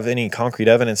have any concrete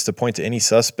evidence to point to any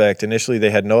suspect. Initially,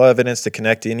 they had no evidence to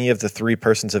connect any of the three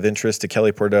persons of interest to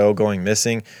Kelli Bordeaux going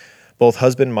missing. Both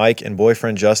husband Mike and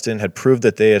boyfriend Justin had proved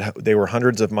that they were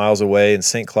hundreds of miles away in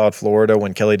St. Cloud, Florida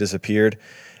when Kelli disappeared.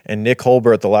 And Nick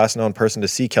Holbert, the last known person to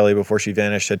see Kelli before she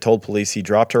vanished, had told police he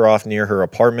dropped her off near her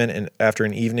apartment and after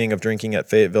an evening of drinking at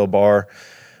Fayetteville bar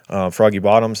Froggy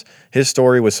Bottoms. His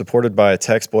story was supported by a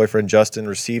text boyfriend Justin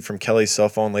received from Kelli's cell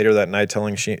phone later that night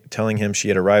telling him she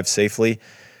had arrived safely.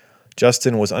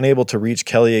 Justin was unable to reach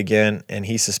Kelli again, and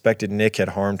he suspected Nick had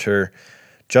harmed her.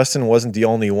 Justin wasn't the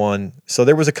only one. So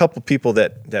there was a couple people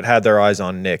that had their eyes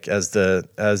on Nick as the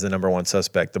number one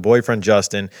suspect. The boyfriend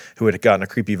Justin, who had gotten a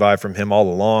creepy vibe from him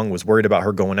all along, was worried about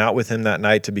her going out with him that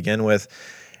night to begin with.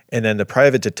 And then the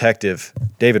private detective,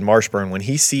 David Marshburn, when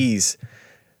he sees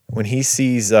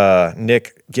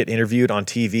Nick get interviewed on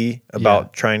TV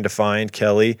about trying to find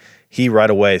Kelli, he right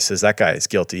away says that guy is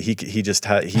guilty. He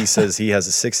says he has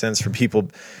a sixth sense for people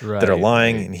that are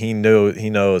lying, and he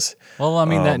knows. Well, I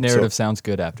mean, that narrative sounds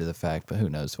good after the fact, but who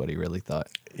knows what he really thought?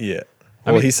 Yeah.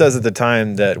 Well, he says at the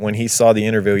time that when he saw the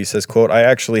interview, he says, quote, "I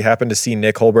actually happened to see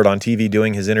Nick Holbert on TV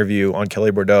doing his interview on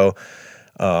Kelli Bordeaux.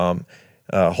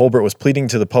 Holbert was pleading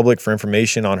to the public for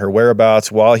information on her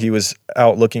whereabouts while he was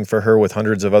out looking for her with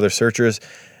hundreds of other searchers.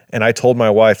 And I told my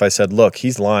wife, I said, look,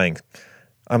 he's lying.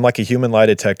 I'm like a human lie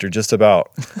detector, just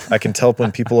about. I can tell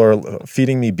when people are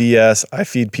feeding me BS. I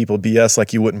feed people BS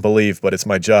like you wouldn't believe, but it's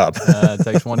my job." It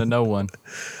takes one to know one.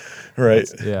 Right.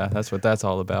 That's what that's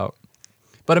all about.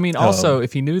 But I mean, also,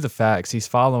 if he knew the facts, he's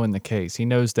following the case. He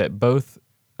knows that both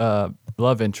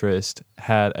love interest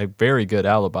had a very good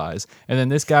alibis, and then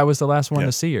this guy was the last one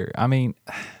to see her. I mean,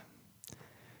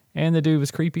 and the dude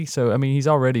was creepy. So, I mean, he's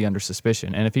already under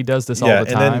suspicion. And if he does this all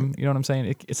the time, you know what I'm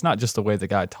saying? It's not just the way the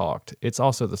guy talked. It's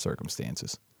also the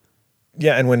circumstances.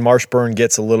 Yeah, and when Marshburn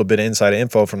gets a little bit of inside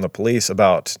info from the police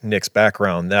about Nick's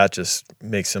background, that just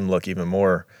makes him look even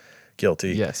more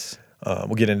guilty. Yes.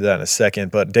 We'll get into that in a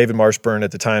second. But David Marshburn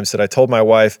at the time said, I told my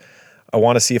wife, I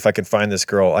want to see if I can find this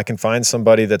girl. I can find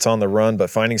somebody that's on the run, but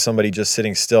finding somebody just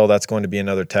sitting still, that's going to be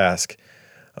another task.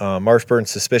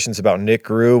 Marshburn's suspicions about Nick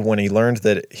grew when he learned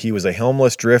that he was a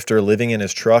homeless drifter living in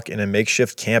his truck in a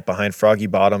makeshift camp behind Froggy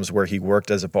Bottoms where he worked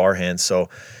as a bar hand. So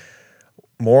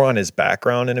more on his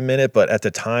background in a minute, but at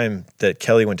the time that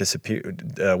Kelli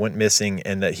went missing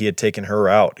and that he had taken her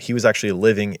out, he was actually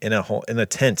living in a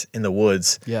tent in the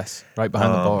woods. Yes, right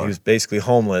behind the bar. He was basically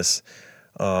homeless.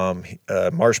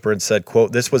 Marshburn said,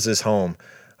 quote, this was his home.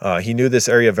 He knew this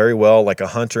area very well, like a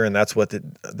hunter, and that's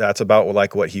about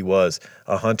like what he was,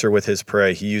 a hunter with his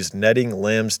prey. He used netting,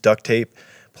 limbs, duct tape,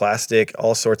 plastic,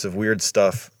 all sorts of weird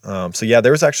stuff. So yeah,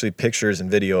 there was actually pictures and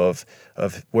video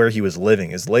of where he was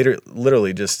living. Is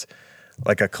literally just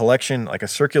like a collection, like a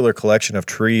circular collection of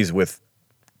trees with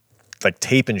like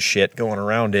tape and shit going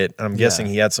around it. I'm guessing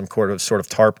he had some sort of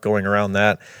tarp going around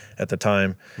that at the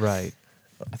time. Right.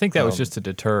 I think that was just to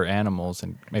deter animals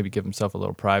and maybe give himself a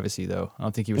little privacy, though. I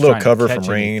don't think he was a little trying cover to catch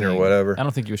from rain anything. or whatever. I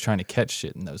don't think he was trying to catch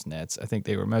shit in those nets. I think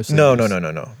they were mostly No.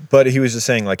 But he was just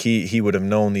saying like he would have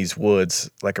known these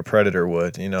woods like a predator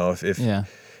would, you know, if yeah.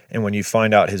 And when you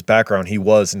find out his background, he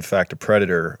was in fact a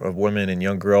predator of women and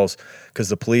young girls, because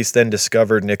the police then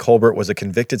discovered Nick Holbert was a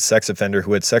convicted sex offender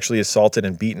who had sexually assaulted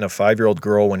and beaten a 5-year-old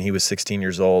girl when he was 16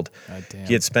 years old.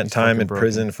 He had spent time in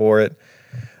prison for it.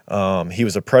 He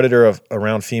was a predator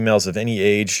around females of any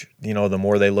age, you know, the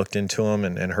more they looked into him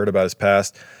and heard about his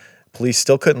past. Police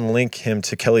still couldn't link him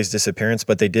to Kelly's disappearance,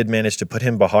 but they did manage to put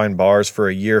him behind bars for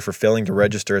a year for failing to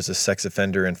register as a sex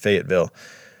offender in Fayetteville.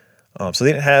 So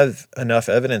they didn't have enough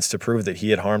evidence to prove that he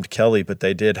had harmed Kelli, but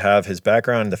they did have his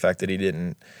background and the fact that he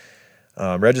didn't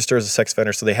register as a sex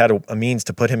offender. So they had a means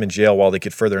to put him in jail while they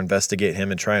could further investigate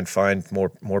him and try and find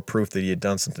more proof that he had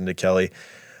done something to Kelli.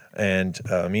 And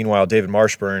meanwhile, David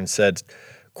Marshburn said,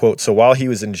 quote, so while he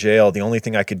was in jail, the only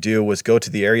thing I could do was go to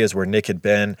the areas where Nick had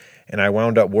been, and I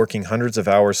wound up working hundreds of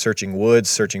hours searching woods,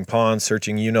 searching ponds,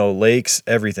 searching, lakes,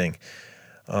 everything.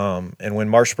 And when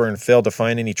Marshburn failed to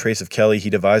find any trace of Kelli, he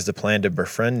devised a plan to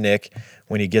befriend Nick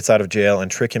when he gets out of jail and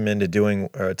trick him into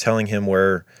telling him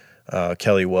where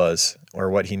Kelli was or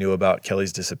what he knew about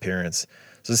Kelly's disappearance.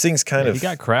 So this thing's kind of... He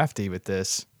got crafty with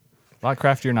this. A lot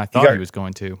craftier than I thought he was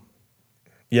going to.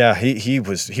 Yeah, he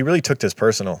really took this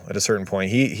personal at a certain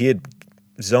point. He had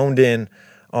zoned in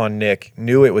on Nick,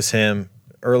 knew it was him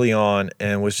early on,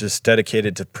 and was just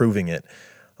dedicated to proving it.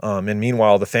 And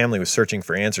meanwhile, the family was searching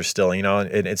for answers still. You know,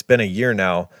 it's been a year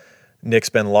now. Nick's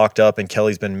been locked up and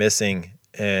Kelly's been missing,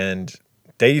 and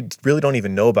they really don't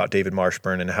even know about David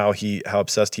Marshburn and how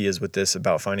obsessed he is with this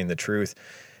about finding the truth.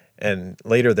 And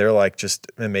later they're like just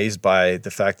amazed by the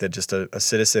fact that just a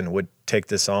citizen would take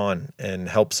this on and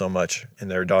help so much in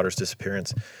their daughter's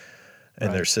disappearance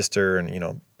and their sister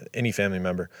and, any family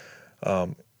member.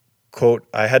 Quote,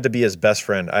 I had to be his best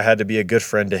friend. I had to be a good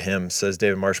friend to him, says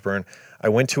David Marshburn. I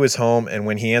went to his home, and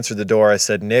when he answered the door, I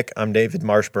said, Nick, I'm David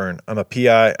Marshburn. I'm a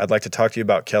PI. I'd like to talk to you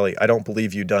about Kelli. I don't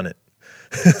believe you done it.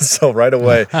 So right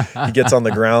away, he gets on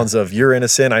the grounds of, you're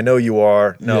innocent. I know you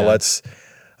are. No, let's...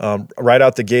 right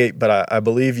out the gate, but I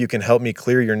believe you can help me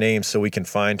clear your name so we can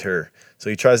find her. So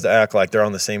he tries to act like they're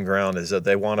on the same ground, as that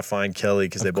they want to find Kelli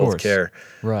because they both care.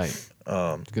 Right.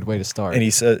 Good way to start. And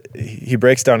he said he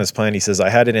breaks down his plan. He says, I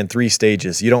had it in 3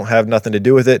 stages. You don't have nothing to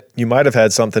do with it. You might have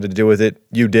had something to do with it.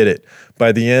 You did it.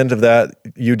 By the end of that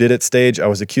you did it stage, I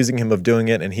was accusing him of doing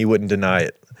it, and he wouldn't deny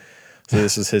it. So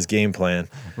this is his game plan.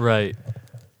 Right.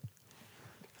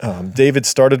 David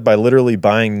started by literally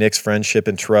buying Nick's friendship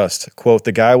and trust. Quote,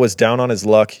 the guy was down on his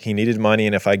luck. He needed money,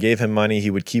 and if I gave him money,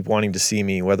 he would keep wanting to see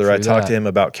me, whether I talked to him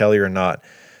about Kelli or not.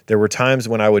 There were times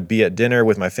when I would be at dinner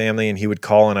with my family, and he would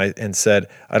call and said,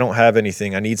 I don't have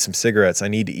anything. I need some cigarettes. I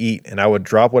need to eat. And I would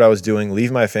drop what I was doing,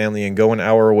 leave my family, and go an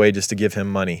hour away just to give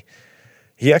him money.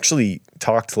 He actually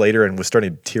talked later and was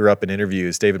starting to tear up in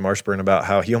interviews, David Marshburn, about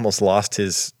how he almost lost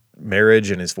his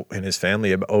marriage and his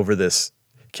family over this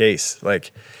case.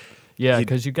 Like, yeah,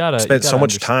 because you gotta spent so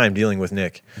much time dealing with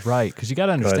Nick. Right, because you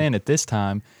gotta understand at this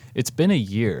time it's been a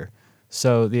year,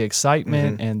 so the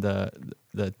excitement and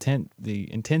the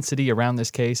intensity around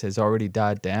this case has already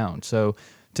died down. So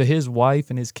to his wife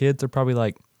and his kids, they're probably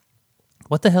like,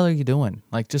 "What the hell are you doing?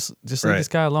 Like, just leave this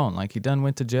guy alone. Like, he done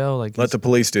went to jail. Like, let the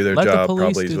police do their job.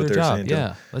 Probably is what they're saying.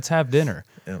 Yeah, let's have dinner."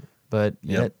 Yeah. But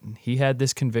yet he had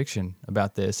this conviction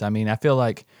about this. I mean, I feel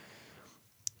like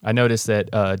I noticed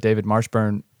that David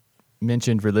Marshburn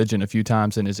mentioned religion a few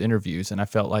times in his interviews, and I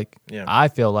feel like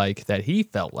that he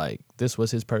felt like this was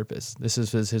his purpose. This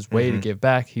was his way to give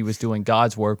back. He was doing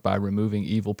God's work by removing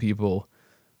evil people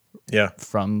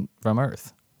from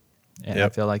Earth. And I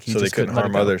feel like he so just they couldn't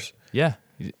harm others. Yeah,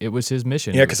 it was his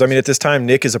mission. Yeah, because I mean, at this time,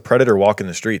 Nick is a predator walking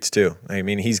the streets too. I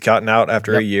mean, he's gotten out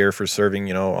after a year for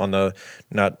serving, on the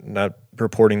not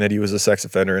reporting that he was a sex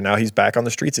offender, and now he's back on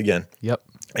the streets again. Yep.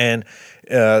 And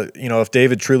if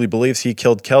David truly believes he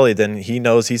killed Kelli, then he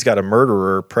knows he's got a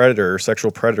murderer, predator, sexual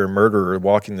predator, murderer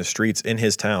walking the streets in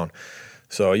his town.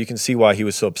 So you can see why he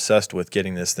was so obsessed with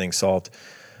getting this thing solved.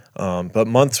 But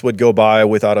months would go by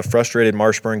without a frustrated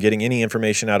Marshburn getting any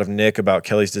information out of Nick about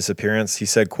Kelli's disappearance. He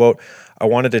said, quote, "I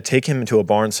wanted to take him into a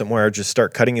barn somewhere, just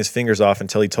start cutting his fingers off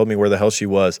until he told me where the hell she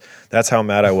was. That's how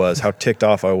mad I was, how ticked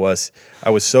off I was. I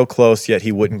was so close, yet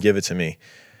he wouldn't give it to me."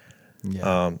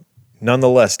 Yeah.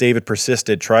 Nonetheless, David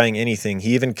persisted, trying anything.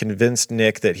 He even convinced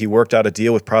Nick that he worked out a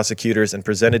deal with prosecutors and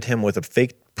presented him with a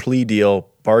fake plea deal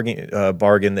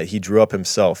bargain that he drew up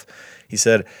himself. He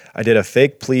said, "I did a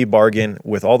fake plea bargain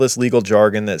with all this legal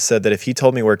jargon that said that if he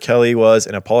told me where Kelli was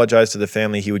and apologized to the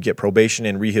family, he would get probation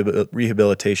and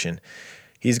rehabilitation.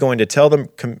 He's going to tell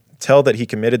that he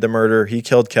committed the murder. He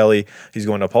killed Kelli. He's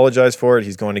going to apologize for it.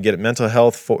 He's going to get mental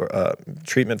health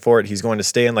treatment for it. He's going to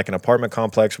stay in like an apartment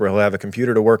complex where he'll have a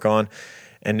computer to work on."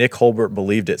 And Nick Holbert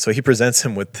believed it. So he presents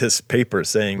him with this paper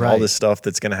saying all this stuff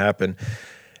that's going to happen.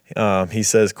 He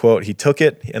says, quote, "He took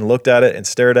it and looked at it and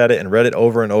stared at it and read it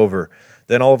over and over.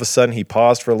 Then all of a sudden he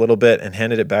paused for a little bit and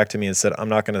handed it back to me and said, 'I'm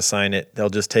not going to sign it. They'll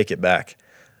just take it back.'"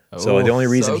 So the only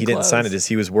reason he didn't sign it is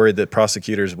he was worried that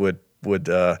prosecutors would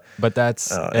but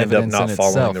that's end up not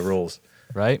following the rules.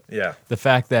 Right? Yeah. The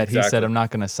fact that he said, "I'm not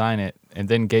going to sign it," and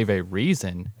then gave a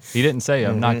reason. He didn't say,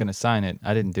 "I'm not going to sign it.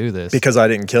 I didn't do this." Because I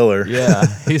didn't kill her. Yeah.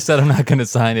 He said, "I'm not going to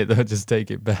sign it. They'll just take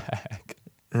it back."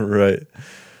 Right.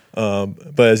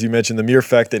 But as you mentioned, the mere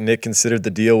fact that Nick considered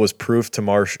the deal was proof to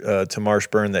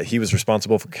Marshburn that he was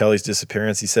responsible for Kelli's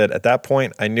disappearance. He said, "At that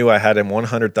point, I knew I had him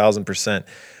 100,000%.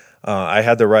 I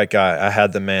had the right guy. I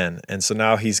had the man." And so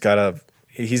now he's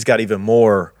got even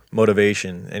more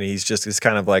motivation, and it's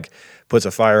kind of like puts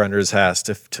a fire under his ass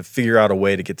to figure out a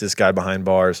way to get this guy behind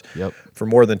bars. Yep. For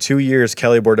more than 2 years,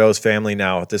 Kelli Bordeaux's family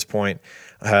now at this point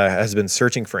has been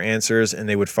searching for answers, and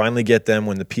they would finally get them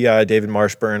when the PI, David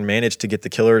Marshburn, managed to get the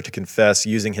killer to confess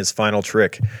using his final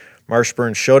trick.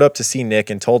 Marshburn showed up to see Nick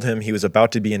and told him he was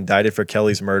about to be indicted for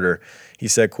Kelli's murder. He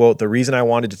said, quote, "The reason I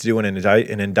wanted to do an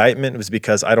indictment was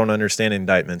because I don't understand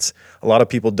indictments. A lot of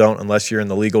people don't unless you're in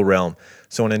the legal realm.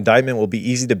 So an indictment will be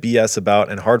easy to BS about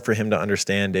and hard for him to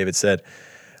understand," David said.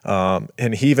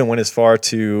 And he even went as far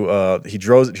to, he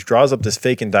draws up this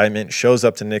fake indictment, shows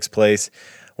up to Nick's place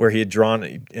where he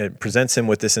had presents him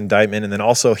with this indictment, and then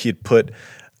also he'd put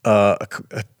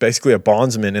basically a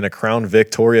bondsman in a Crown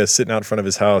Victoria sitting out in front of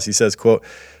his house. He says, quote,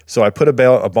 "So I put a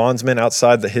bondsman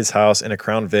outside his house in a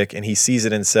Crown Vic, and he sees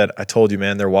it and said, 'I told you,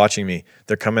 man, they're watching me.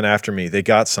 They're coming after me. They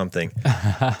got something.'"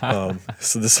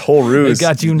 So this whole ruse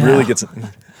got you now. really gets...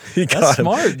 That's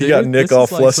smart, dude. He got Nick This all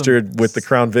is like flustered with the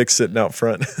Crown Vic sitting out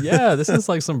front. Yeah, this is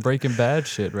like some Breaking Bad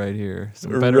shit right here.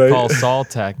 Some Better Call Saul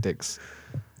tactics.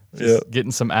 Just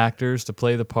getting some actors to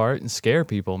play the part and scare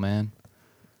people, man.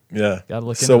 Yeah. Gotta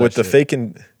look into so with that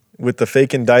with the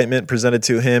fake indictment presented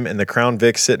to him and the Crown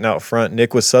Vic sitting out front,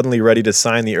 Nick was suddenly ready to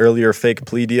sign the earlier fake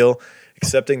plea deal,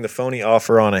 accepting the phony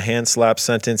offer on a hand slap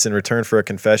sentence in return for a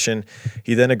confession.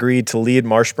 He then agreed to lead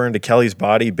Marshburn to Kelli's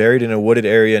body buried in a wooded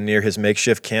area near his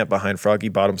makeshift camp behind Froggy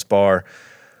Bottom's bar.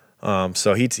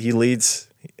 So he leads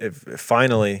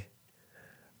finally.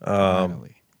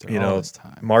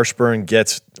 Marshburn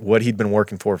gets what he'd been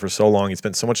working for so long. He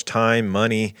spent so much time,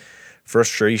 money,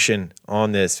 frustration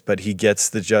on this, but he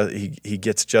gets he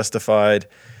gets justified.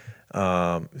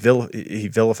 He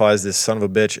vilifies this son of a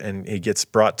bitch, and he gets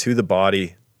brought to the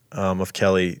body of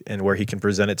Kelli, and where he can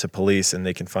present it to police, and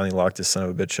they can finally lock this son of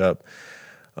a bitch up.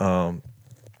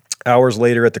 Hours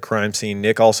later at the crime scene,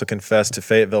 Nick also confessed to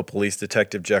Fayetteville Police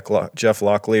Detective Jeff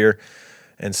Locklear.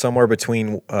 And somewhere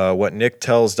between what Nick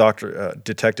tells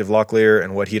Detective Locklear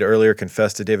and what he'd earlier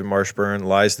confessed to David Marshburn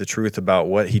lies the truth about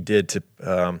what he did to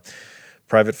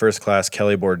Private First Class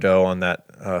Kelli Bordeaux on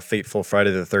that fateful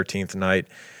Friday the 13th night.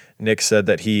 Nick said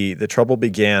that the trouble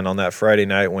began on that Friday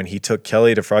night when he took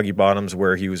Kelli to Froggy Bottoms,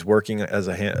 where he was working as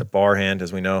a bar hand,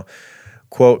 as we know.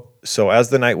 Quote, "So as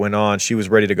the night went on, she was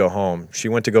ready to go home. She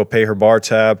went to go pay her bar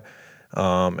tab.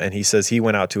 And he says he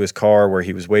went out to his car where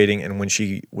he was waiting, and when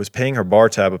she was paying her bar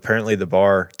tab, apparently the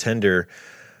bartender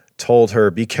told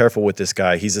her, 'Be careful with this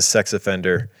guy. He's a sex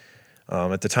offender.'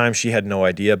 At the time, she had no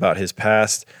idea about his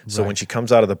past. So when she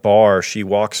comes out of the bar, she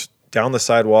walks down the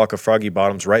sidewalk of Froggy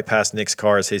Bottoms right past Nick's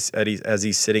car as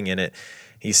he's sitting in it.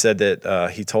 He said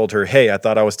that he told her, "Hey, I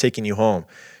thought I was taking you home."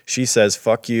 She says,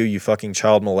 "Fuck you, you fucking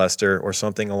child molester," or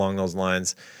something along those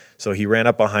lines. So he ran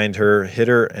up behind her, hit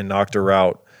her, and knocked her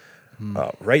out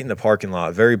right in the parking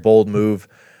lot. Very bold move.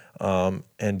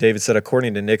 And David said,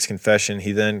 according to Nick's confession,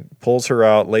 he then pulls her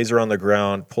out, lays her on the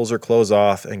ground, pulls her clothes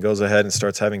off, and goes ahead and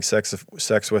starts having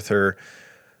sex with her.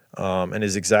 And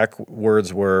his exact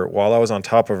words were, "While I was on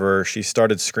top of her, she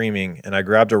started screaming, and I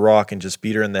grabbed a rock and just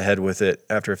beat her in the head with it.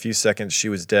 After a few seconds, she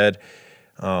was dead."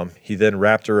 He then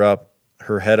wrapped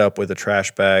her head up with a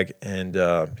trash bag, and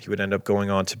he would end up going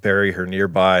on to bury her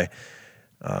nearby.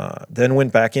 Then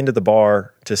went back into the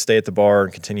bar to stay at the bar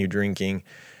and continue drinking.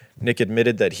 Nick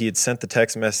admitted that he had sent the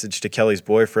text message to Kelly's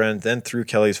boyfriend, then threw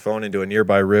Kelly's phone into a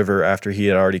nearby river after he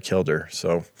had already killed her.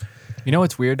 So, you know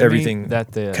what's weird to everything me?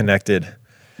 That connected.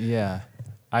 Yeah,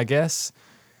 I guess.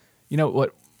 You know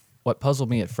what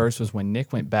puzzled me at first was when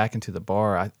Nick went back into the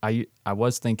bar. I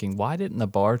was thinking, why didn't the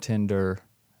bartender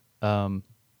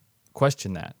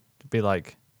question that? Be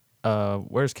like,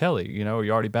 where's Kelly? You know, are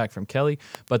you already back from Kelly?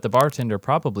 But the bartender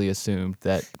probably assumed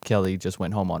that Kelly just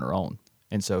went home on her own.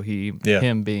 And so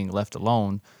him being left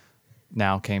alone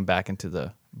now came back into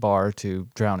the bar to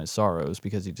drown his sorrows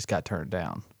because he just got turned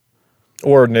down.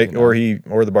 Or Nick, or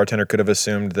the bartender could have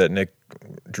assumed that Nick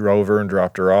drove her and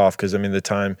dropped her off. Because I mean, the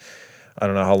time, I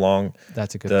don't know how long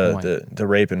that's a good point. The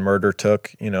rape and murder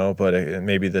took, but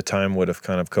maybe the time would have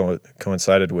kind of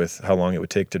coincided with how long it would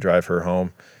take to drive her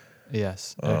home.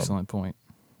 Yes, excellent point.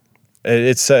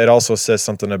 It also says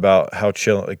something about how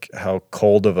how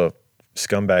cold of a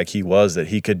scumbag he was, that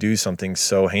he could do something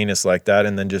so heinous like that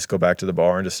and then just go back to the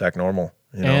bar and just act normal.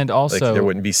 And also, there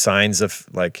wouldn't be signs of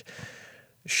like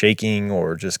shaking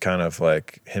or just kind of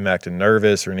like him acting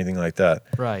nervous or anything like that.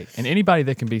 Right. And anybody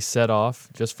that can be set off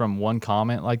just from one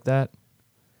comment like that,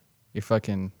 you're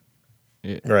fucking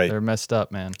right. They're messed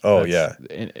up, man. Oh,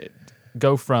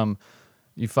 go from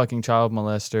you fucking child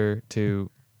molester to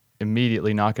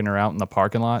immediately knocking her out in the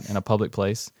parking lot in a public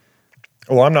place.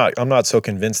 Well, I'm not so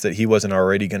convinced that he wasn't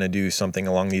already going to do something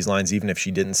along these lines, even if she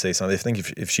didn't say something. I think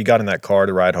if she got in that car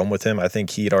to ride home with him, I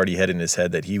think he had already had in his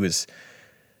head that he was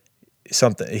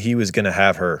going to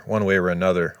have her one way or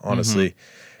another, honestly.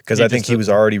 Because I think he was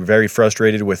already very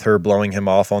frustrated with her blowing him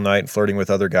off all night and flirting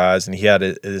with other guys, and he had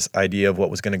this idea of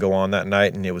what was going to go on that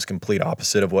night, and it was complete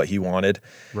opposite of what he wanted.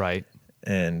 Right.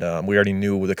 And we already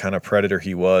knew the kind of predator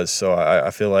he was, so I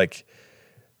feel like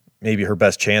maybe her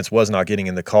best chance was not getting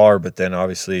in the car, but then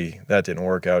obviously that didn't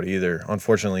work out either.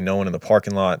 Unfortunately, no one in the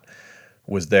parking lot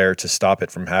was there to stop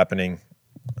it from happening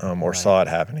or saw it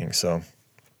happening. So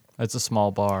it's a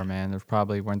small bar, man. There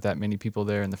probably weren't that many people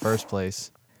there in the first place.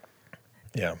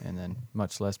 Yeah. And then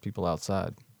much less people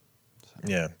outside. So.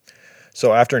 Yeah.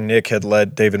 So after Nick had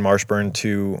led David Marshburn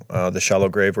to the shallow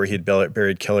grave where he had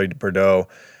buried Kelly Bordeaux,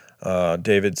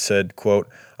 David said, quote,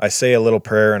 "I say a little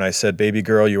prayer and I said, 'Baby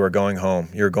girl, you are going home.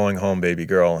 You're going home, baby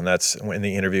girl.'" And that's in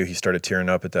the interview, he started tearing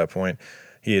up at that point.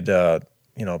 He had,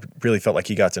 really felt like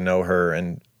he got to know her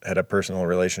and had a personal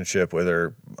relationship with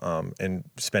her and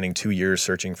spending 2 years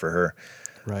searching for her.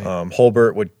 Right.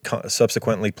 Holbert would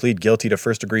subsequently plead guilty to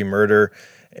first-degree murder.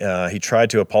 He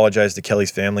tried to apologize to Kelly's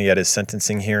family at his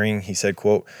sentencing hearing. He said,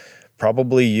 quote,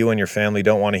 "Probably you and your family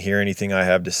don't want to hear anything I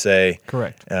have to say."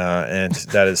 Correct. And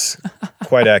that is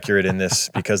quite accurate in this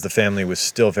because the family was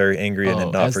still very angry and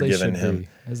had not forgiven him.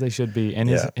 As they should be. And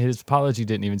his apology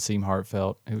didn't even seem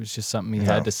heartfelt. It was just something he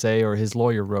had to say or his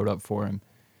lawyer wrote up for him.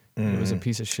 It was a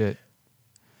piece of shit.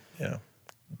 Yeah.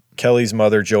 Kelly's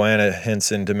mother, Joanna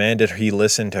Henson, demanded he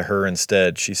listen to her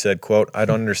instead. She said, quote, "I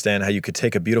don't understand how you could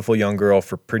take a beautiful young girl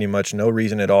for pretty much no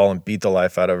reason at all and beat the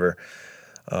life out of her."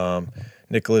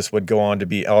 Nicholas would go on to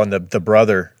be, and the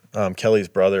brother, Kelly's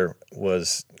brother,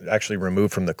 was actually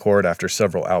removed from the court after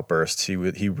several outbursts. He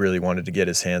really wanted to get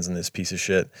his hands on this piece of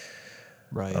shit.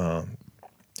 Right.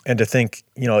 And to think,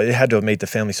 it had to have made the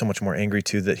family so much more angry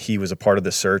too that he was a part of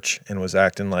the search and was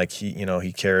acting like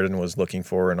he cared and was looking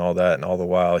for her and all that, and all the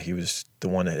while he was the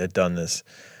one that had done this.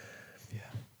 Yeah.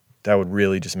 That would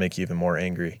really just make you even more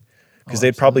angry. Because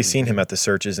they'd probably seen him at the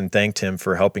searches and thanked him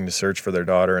for helping to search for their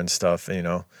daughter and stuff,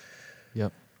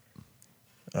 Yep.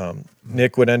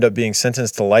 Nick would end up being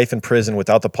sentenced to life in prison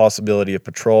without the possibility of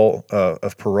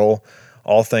parole,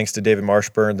 all thanks to David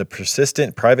Marshburn, the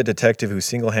persistent private detective who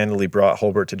single-handedly brought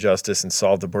Holbert to justice and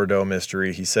solved the Bordeaux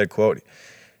mystery. He said, quote,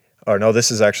 this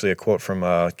is actually a quote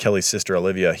from Kelly's sister,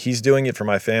 Olivia. "He's doing it for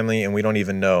my family, and we don't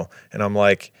even know." And I'm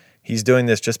like, He's doing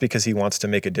this just because he wants to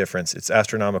make a difference. It's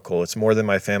astronomical. It's more than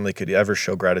my family could ever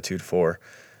show gratitude for.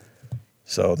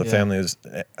 So the family is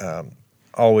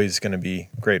always going to be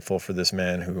grateful for this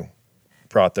man who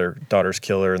brought their daughter's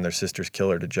killer and their sister's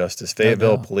killer to justice.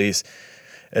 Fayetteville police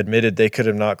admitted they could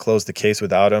have not closed the case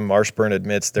without him. Marshburn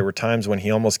admits there were times when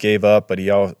he almost gave up, but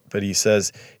he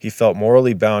says he felt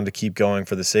morally bound to keep going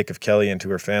for the sake of Kelli and to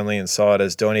her family, and saw it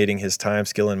as donating his time,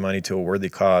 skill, and money to a worthy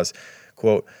cause.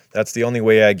 Quote, "That's the only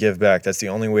way I give back. That's the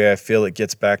only way I feel it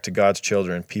gets back to God's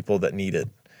children, people that need it."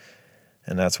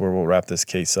 And that's where we'll wrap this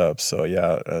case up. So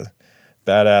a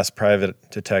badass private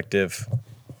detective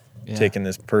taking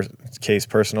this case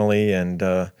personally, and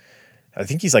I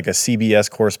think he's like a CBS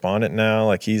correspondent now.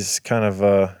 Like he's kind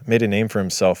of made a name for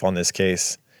himself on this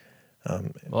case.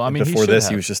 Well, I mean, before this,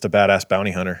 he was just a badass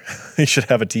bounty hunter. He should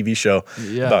have a TV show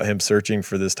about him searching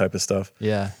for this type of stuff.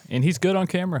 Yeah, and he's good on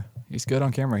camera. He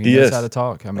knows is. how to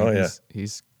talk. I mean,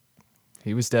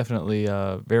 he was definitely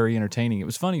very entertaining. It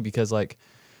was funny because like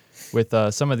with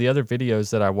some of the other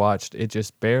videos that I watched, it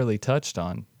just barely touched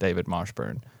on David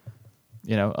Marshburn.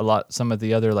 You know, some of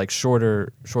the other like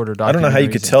shorter documentaries. I don't know how you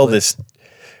could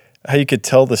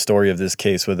tell the story of this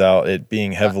case without it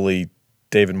being heavily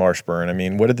David Marshburn. I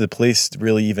mean, what did the police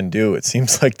really even do? It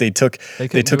seems like they took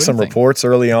some reports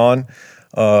early on.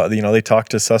 They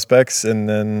talked to suspects, and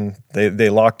then they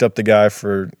locked up the guy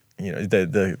for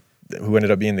the who ended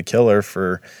up being the killer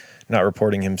for not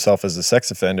reporting himself as a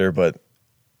sex offender. But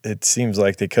it seems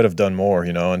like they could have done more,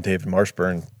 and David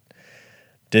Marshburn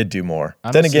did do more.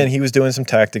 Then again, he was doing some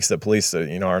tactics that police,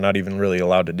 are not even really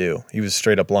allowed to do. He was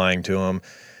straight up lying to him,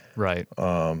 right?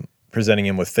 Presenting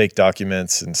him with fake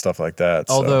documents and stuff like that.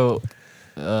 Although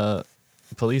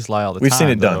police lie all the time. We've seen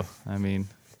it done. I mean,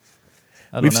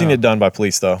 we've seen it done by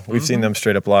police, though. We've seen them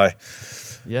straight up lie.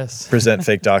 Yes. Present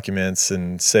fake documents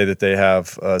and say that they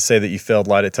have say that you failed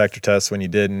lie detector tests when you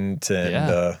didn't,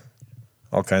 and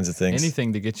all kinds of things.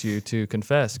 Anything to get you to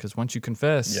confess, because once you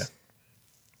confess,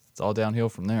 it's all downhill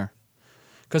from there.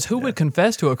 Because who would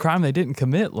confess to a crime they didn't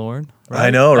commit, Lauren? Right? I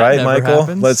know, that right, Michael?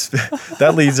 Happens.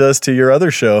 That leads us to your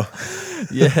other show.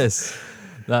 Yes.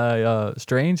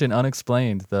 Strange and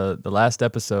Unexplained, the last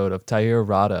episode of Tahir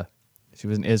Rada. She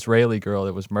was an Israeli girl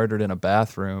that was murdered in a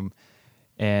bathroom,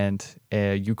 and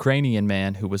a Ukrainian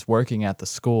man who was working at the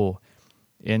school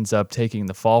ends up taking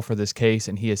the fall for this case,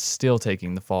 and he is still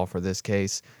taking the fall for this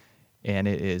case, and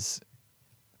it is...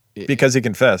 Because he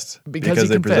confessed. Because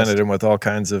they presented him with all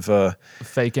kinds of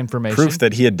fake information. Proof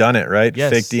that he had done it, right?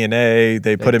 Yes. Fake DNA.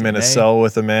 They put him in a cell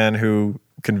with a man who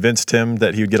convinced him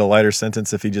that he would get a lighter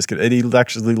sentence if he just could. And he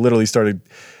actually literally started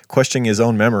questioning his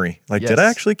own memory. Like, did I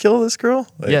actually kill this girl?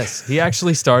 Like, yes. He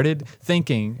actually started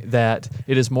thinking that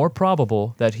it is more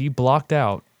probable that he blocked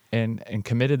out and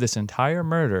committed this entire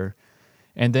murder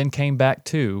and then came back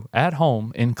to, at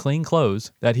home, in clean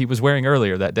clothes that he was wearing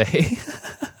earlier that day.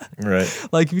 Right.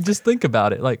 Like, you just think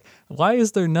about it. Like, why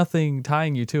is there nothing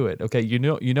tying you to it? Okay, you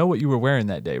know what you were wearing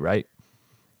that day, right?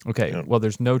 Okay, well,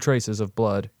 there's no traces of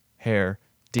blood, hair,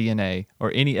 DNA,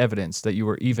 or any evidence that you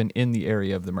were even in the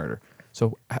area of the murder.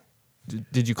 So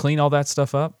did you clean all that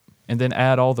stuff up and then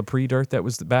add all the pre-dirt that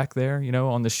was back there,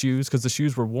 on the shoes? Because the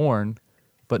shoes were worn,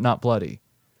 but not bloody.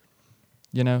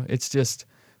 It's just...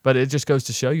 But it just goes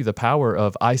to show you the power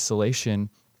of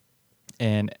isolation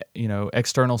and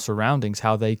external surroundings,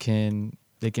 how they can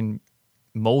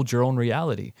mold your own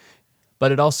reality.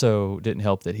 But it also didn't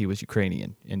help that he was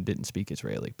Ukrainian and didn't speak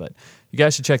Israeli. But you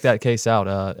guys should check that case out.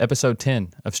 Episode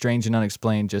 10 of Strange and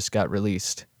Unexplained just got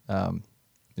released.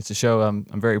 It's a show I'm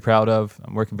very proud of.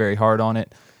 I'm working very hard on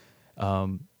it.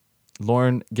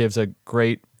 Lauren gives a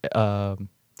great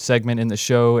segment in the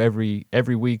show every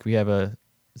week. We have a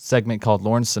segment called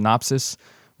Lauren's Synopsis,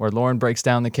 where Lauren breaks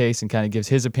down the case and kind of gives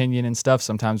his opinion and stuff.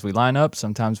 Sometimes we line up,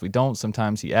 sometimes we don't,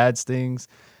 sometimes he adds things.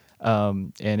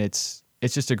 And it's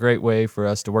just a great way for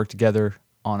us to work together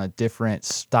on a different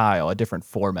style, a different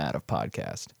format of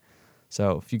podcast.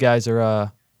 So if you guys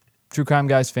are True Crime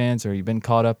Guys fans, or you've been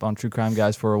caught up on True Crime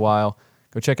Guys for a while,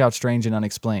 go check out Strange and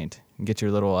Unexplained and get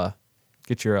your little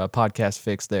podcast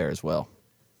fix there as well.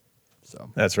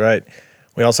 So that's right.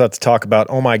 We also have to talk about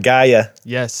Oh My Gaia.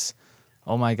 Yes.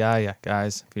 Oh My Gaia,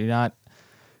 guys. If you're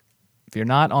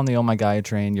not on the Oh My Gaia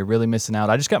train, you're really missing out.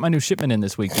 I just got my new shipment in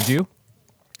this week. Did you?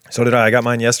 So did I. I got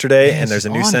mine yesterday, and there's a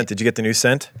new scent. Did you get the new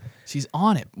scent? She's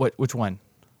on it. Which one?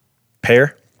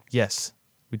 Pear? Yes.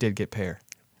 We did get pear.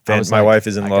 My wife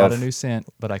is in love. I got a new scent,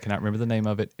 but I cannot remember the name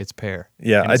of it. It's pear.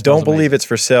 Yeah, I don't believe it's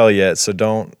for sale yet, so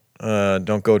don't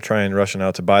Don't go try and rushing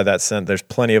out to buy that scent. There's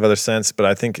plenty of other scents, but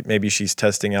I think maybe she's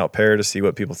testing out pear to see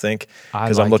what people think.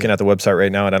 Because I'm looking at the website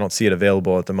right now and I don't see it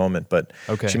available at the moment. But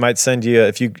she might send you,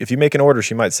 if you make an order,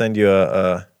 she might send you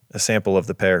a sample of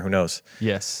the pear. Who knows?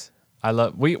 Yes. I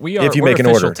love we are. If you make an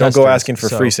order, don't go asking for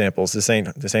free samples. This ain't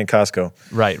Costco.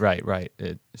 Right.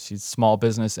 She's small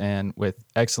business and with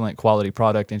excellent quality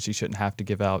product, and she shouldn't have to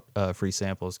give out free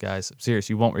samples, guys.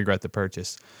 Seriously, you won't regret the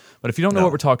purchase. But if you don't know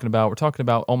what we're talking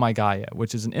about Oh My Gaia,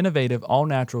 which is an innovative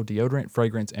all-natural deodorant,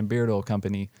 fragrance, and beard oil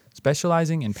company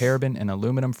specializing in paraben and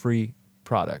aluminum-free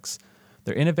products.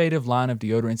 Their innovative line of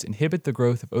deodorants inhibit the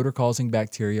growth of odor-causing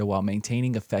bacteria while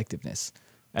maintaining effectiveness.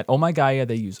 At Oh My Gaia,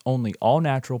 they use only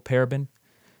all-natural paraben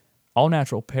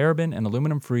and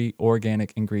aluminum-free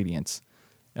organic ingredients.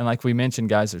 And like we mentioned,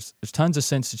 guys, there's tons of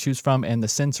scents to choose from, and the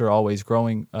scents are always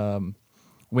growing.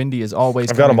 Wendy is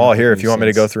always. I've got them all here. If you want me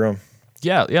to go through them.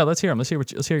 Yeah. Let's hear them. Let's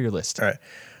hear your list. All right.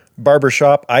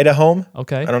 Barbershop Idaho.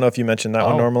 Okay. I don't know if you mentioned that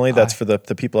one normally. That's for the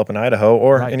people up in Idaho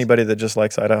or anybody that just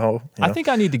likes Idaho. You know? I think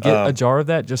I need to get a jar of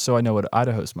that just so I know what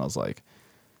Idaho smells like.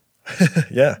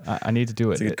 Yeah. I need to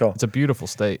do it. It's a good call. It's a beautiful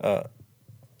state.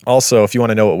 Also, if you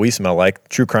want to know what we smell like,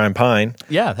 True Crime Pine.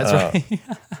 Yeah, that's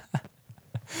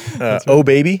right. Oh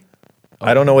Baby.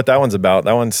 I don't know what that one's about.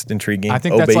 That one's intriguing. I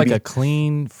think that's like a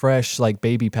clean, fresh, like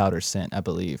baby powder scent, I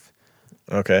believe.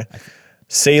 Okay.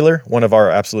 Sailor, one of our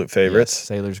absolute favorites. Yes,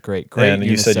 Sailor's great. And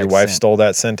you said your wife stole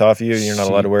that scent off you. You're not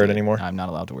allowed to wear it anymore? I'm not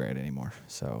allowed to wear it anymore.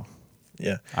 So,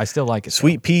 yeah. I still like it.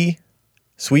 Sweet Pea.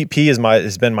 Sweet Pea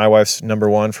has been my wife's number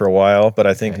one for a while, but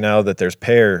I think now that there's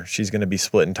pear, she's going to be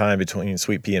splitting time between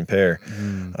Sweet Pea and pear.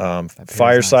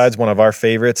 Fireside's one of our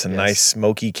favorites, a nice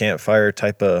smoky campfire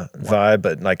type of vibe,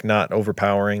 but like not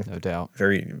overpowering. No doubt.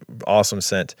 Very awesome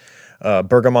scent.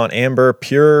 Bergamot Amber,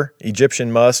 Pure,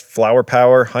 Egyptian Musk, Flower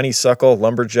Power, Honeysuckle,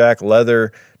 Lumberjack,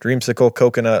 Leather, Dreamsicle,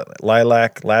 Coconut,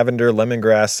 Lilac, Lavender,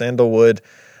 Lemongrass, Sandalwood,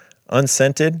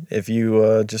 Unscented. If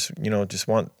you just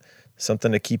want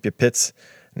something to keep your pits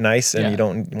nice and you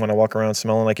don't want to walk around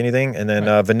smelling like anything. And then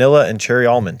vanilla and cherry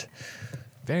almond.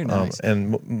 Very nice.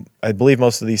 And I believe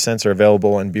most of these scents are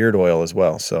available in beard oil as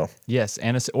well. So yes,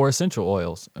 and or essential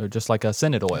oils, or just like a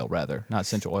scented oil, rather. Not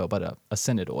essential oil, but a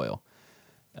scented oil.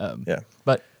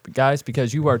 But guys,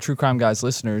 because you are True Crime Guys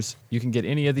listeners, you can get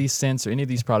any of these scents or any of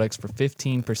these products for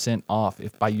 15% off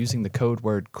by using the code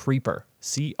word CREEPER,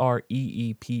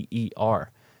 CREEPER.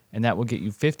 And that will get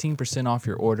you 15% off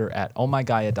your order at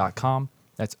ohmygaia.com.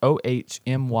 That's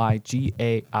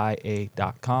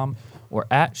OHMYGAIA.com or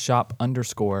at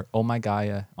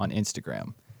shop_ohmygaia on Instagram.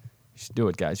 You should do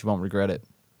it, guys. You won't regret it.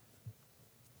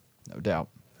 No doubt.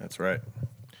 That's right.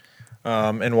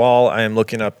 And while I am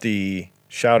looking up the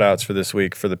shout outs for this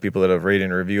week for the people that have rated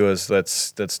and review us,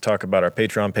 let's talk about our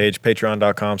Patreon page,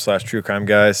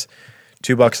 patreon.com/truecrimeguys.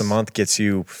 $2 a month gets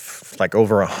you like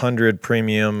over 100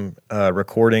 premium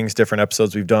recordings, different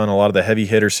episodes we've done, a lot of the heavy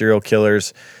hitter serial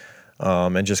killers,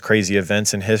 and just crazy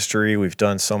events in history. We've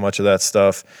done so much of that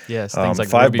stuff. Yes, things like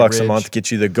 $5 a month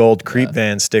gets you the gold Creep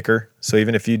Van sticker. So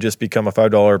even if you just become a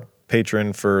 $5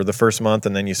 patron for the first month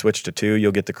and then you switch to $2,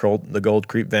 you'll get the gold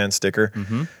Creep Van sticker.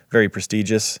 Mm-hmm. Very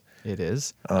prestigious. It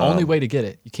is. Only way to get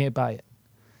it. You can't buy it.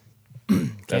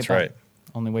 That's right.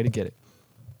 Only way to get it.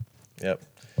 Yep.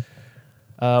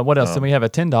 What else? Then we have a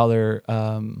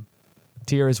 $10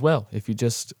 tier as well. If you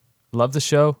just love the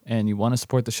show and you want to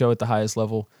support the show at the highest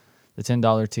level, the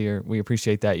 $10 tier, we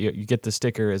appreciate that. You get the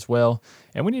sticker as well.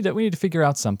 And we need to figure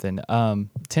out something.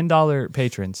 $10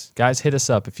 patrons, guys, hit us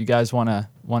up if you guys want to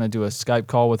do a Skype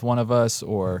call with one of us,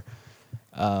 or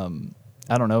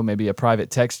I don't know, maybe a private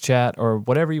text chat or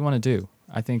whatever you want to do.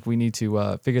 I think we need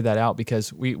to figure that out,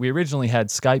 because we originally had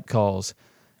Skype calls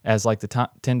as like the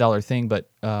 $10 thing, but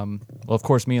well, of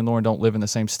course, me and Lauren don't live in the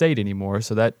same state anymore,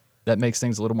 so that makes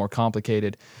things a little more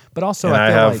complicated. But also, and I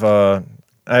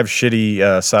have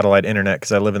shitty satellite internet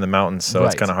because I live in the mountains, so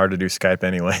it's kind of hard to do Skype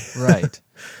anyway. Right.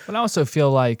 But I also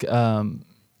feel like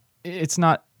it's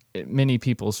not many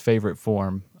people's favorite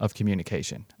form of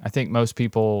communication. I think most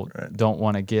people don't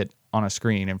want to get on a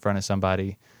screen in front of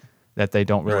somebody that they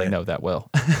don't really know that well.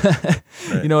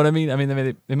 You know what I mean? I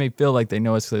mean, they may feel like they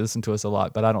know us, they listen to us a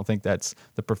lot, but I don't think that's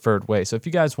the preferred way. So if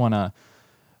you guys want to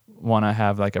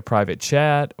have like a private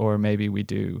chat, or maybe we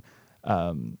do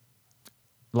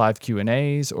live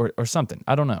Q&As or something,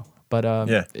 I don't know. But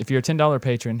if you're a $10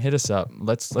 patron, hit us up.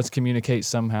 Let's communicate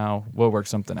somehow. We'll work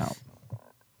something out.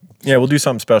 Yeah, we'll do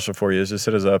something special for you. Just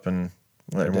hit us up and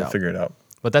we'll figure it out.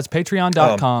 But that's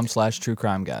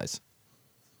patreon.com/truecrimeguys.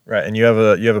 Right, and you have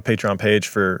a Patreon page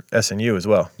for SNU as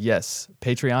well. Yes,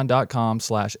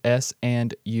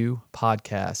 patreon.com/SNU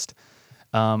podcast.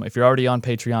 If you're already on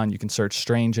Patreon, you can search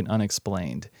Strange and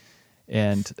Unexplained.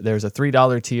 And there's a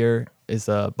 $3 tier is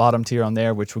the bottom tier on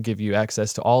there, which will give you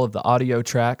access to all of the audio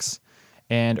tracks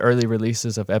and early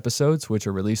releases of episodes, which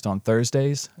are released on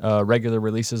Thursdays. Regular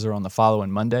releases are on the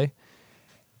following Monday.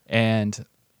 And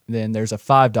then there's a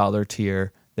 $5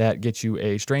 tier that gets you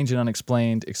a Strange and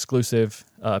Unexplained exclusive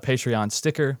Patreon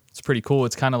sticker. It's pretty cool.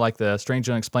 It's kind of like the Strange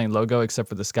and Unexplained logo, except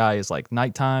for the sky is like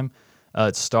nighttime.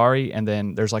 It's starry, and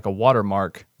then there's like a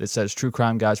watermark that says True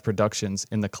Crime Guys Productions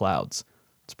in the clouds.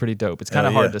 It's pretty dope. It's kind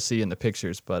of hard to see in the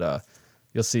pictures, but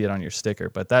you'll see it on your sticker.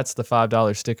 But that's the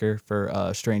 $5 sticker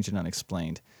for Strange and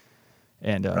Unexplained.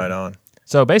 And right on.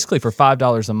 So basically, for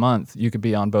 $5 a month, you could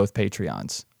be on both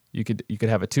Patreons. You could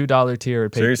have a $2 tier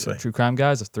at True Crime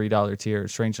Guys, a $3 tier at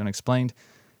Strange and Unexplained,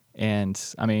 and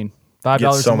I mean $5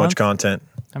 Get so a month, much content.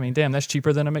 I mean, damn, that's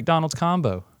cheaper than a McDonald's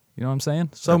combo. You know what I'm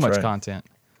saying? So That's much right. content,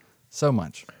 so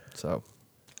much. So,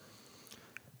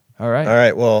 all right. All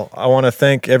right. Well, I want to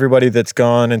thank everybody that's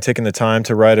gone and taken the time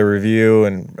to write a review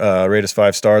and rate us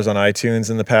 5 stars on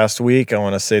iTunes in the past week. I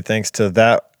want to say thanks to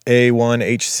that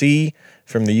A1HC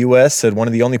from the U.S. said one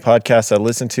of the only podcasts I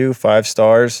listen to, 5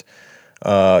 stars.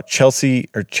 Chasey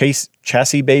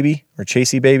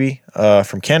Baby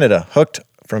from Canada, hooked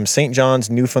from St. John's,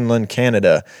 Newfoundland,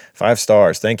 Canada, 5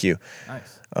 stars. Thank you.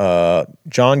 Nice.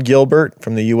 John Gilbert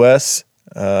from the U.S.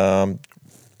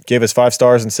 Gave us 5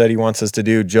 stars and said he wants us to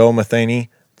do Joe Matheny,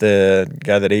 the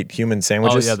guy that ate human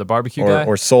sandwiches. Oh yeah, the barbecue guy,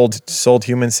 or sold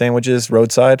human sandwiches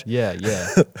roadside. Yeah,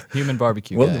 human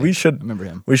barbecue Well, guy. we should I remember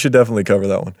him. We should definitely cover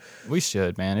that one. We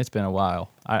should, man. It's been a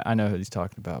while. I know who he's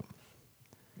talking about.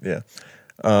 Yeah.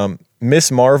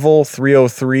 Miss Marvel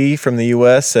 303 from the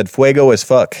U.S. said fuego as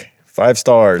fuck, 5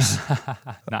 stars.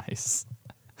 Nice.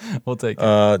 We'll take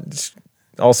it.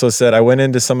 Also said, I went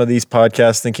into some of these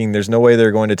podcasts thinking there's no way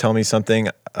they're going to tell me something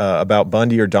about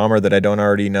Bundy or Dahmer that I don't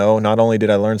already know. Not only did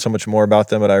I learn so much more about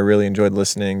them, but I really enjoyed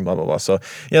listening, blah, blah, blah. So,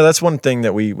 yeah, that's one thing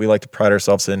that we like to pride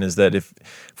ourselves in is that if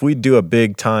we do a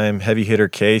big-time heavy-hitter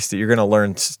case, that you're going to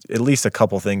learn at least a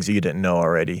couple things you didn't know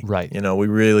already. Right. You know, we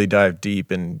really dive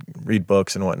deep and read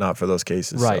books and whatnot for those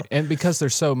cases. Right. So. And because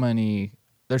there's so many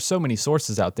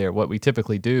sources out there, what we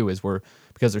typically do is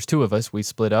because there's 2 of us, we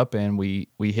split up and we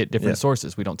hit different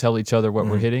sources. We don't tell each other what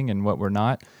we're hitting and what we're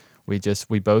not. We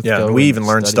both go. And we even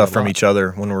learn study stuff a from lot. each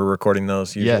other when we're recording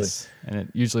those usually. Yes, and it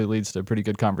usually leads to a pretty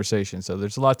good conversation. So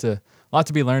there's a lot to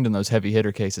be learned in those heavy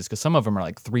hitter cases because some of them are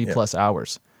like 3+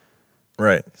 hours.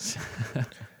 Right.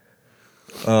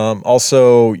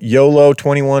 Also,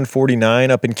 YOLO2149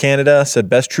 up in Canada said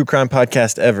best true crime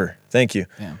podcast ever. Thank you.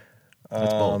 Damn.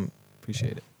 That's bold.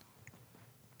 Appreciate it.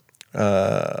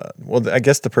 Well, I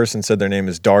guess the person said their name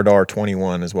is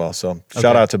Dardar21 as well. So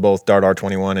shout out to both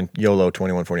Dardar21 and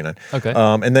YOLO2149. Okay.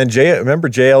 And then remember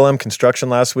JLM Construction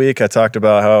last week? I talked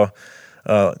about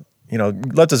how,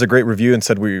 left us a great review and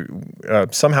said we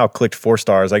somehow clicked 4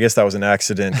 stars. I guess that was an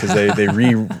accident because they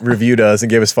re-reviewed us and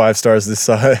gave us 5 stars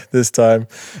this time.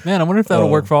 Man, I wonder if that'll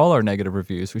work for all our negative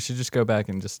reviews. We should just go back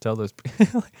and just tell those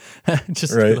people.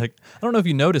 Right. Like, I don't know if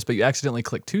you noticed, but you accidentally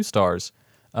clicked 2 stars.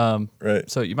 Right.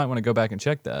 So you might want to go back and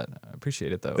check that. I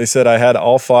appreciate it, though. They said I had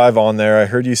all 5 on there. I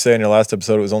heard you say in your last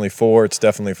episode it was only 4. It's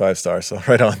definitely 5 stars. So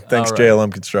right on. Thanks, all right.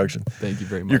 JLM Construction. Thank you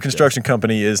very much. Your construction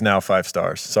company is now 5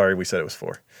 stars. Sorry, we said it was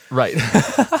 4. Right.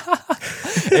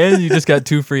 And you just got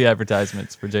 2 free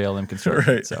advertisements for JLM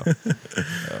Construction. Right. So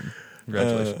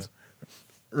congratulations.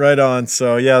 Right on.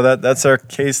 So yeah, that's our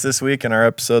case this week and our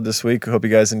episode this week. I hope you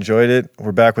guys enjoyed it.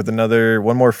 We're back with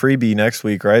one more freebie next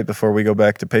week, right? Before we go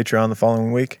back to Patreon the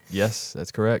following week. Yes,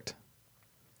 that's correct.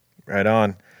 Right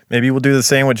on. Maybe we'll do the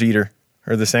sandwich eater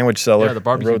or the sandwich seller. Yeah, the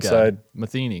barbecue roadside guy.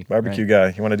 Matheny. barbecue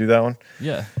right? guy. You want to do that one?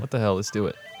 Yeah. What the hell? Let's do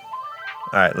it.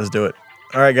 All right, let's do it.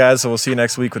 All right, guys. So we'll see you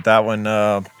next week with that one.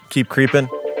 Keep creeping.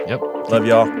 Yep. Love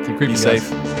y'all. Keep creeping. Be safe.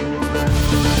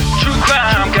 True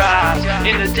crime guys,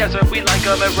 in the desert we like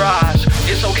a mirage.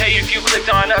 It's okay if you clicked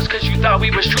on us cause you thought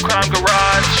we was True Crime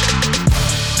Garage.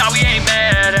 Now we ain't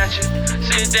mad at you,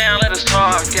 sit down, let us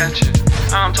talk at you.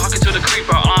 I'm talking to the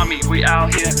creeper army, we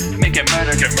out here making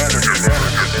murder, get murder.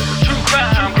 True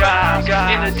crime guys,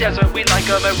 in the desert we like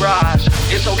a mirage.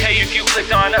 It's okay if you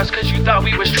clicked on us cause you thought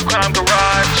we was True Crime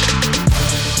Garage.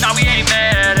 Now we ain't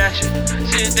mad at you,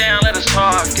 sit down, let us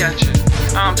talk at you.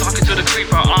 I'm talking to the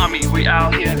creeper army, we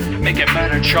out here making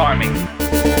murder charming.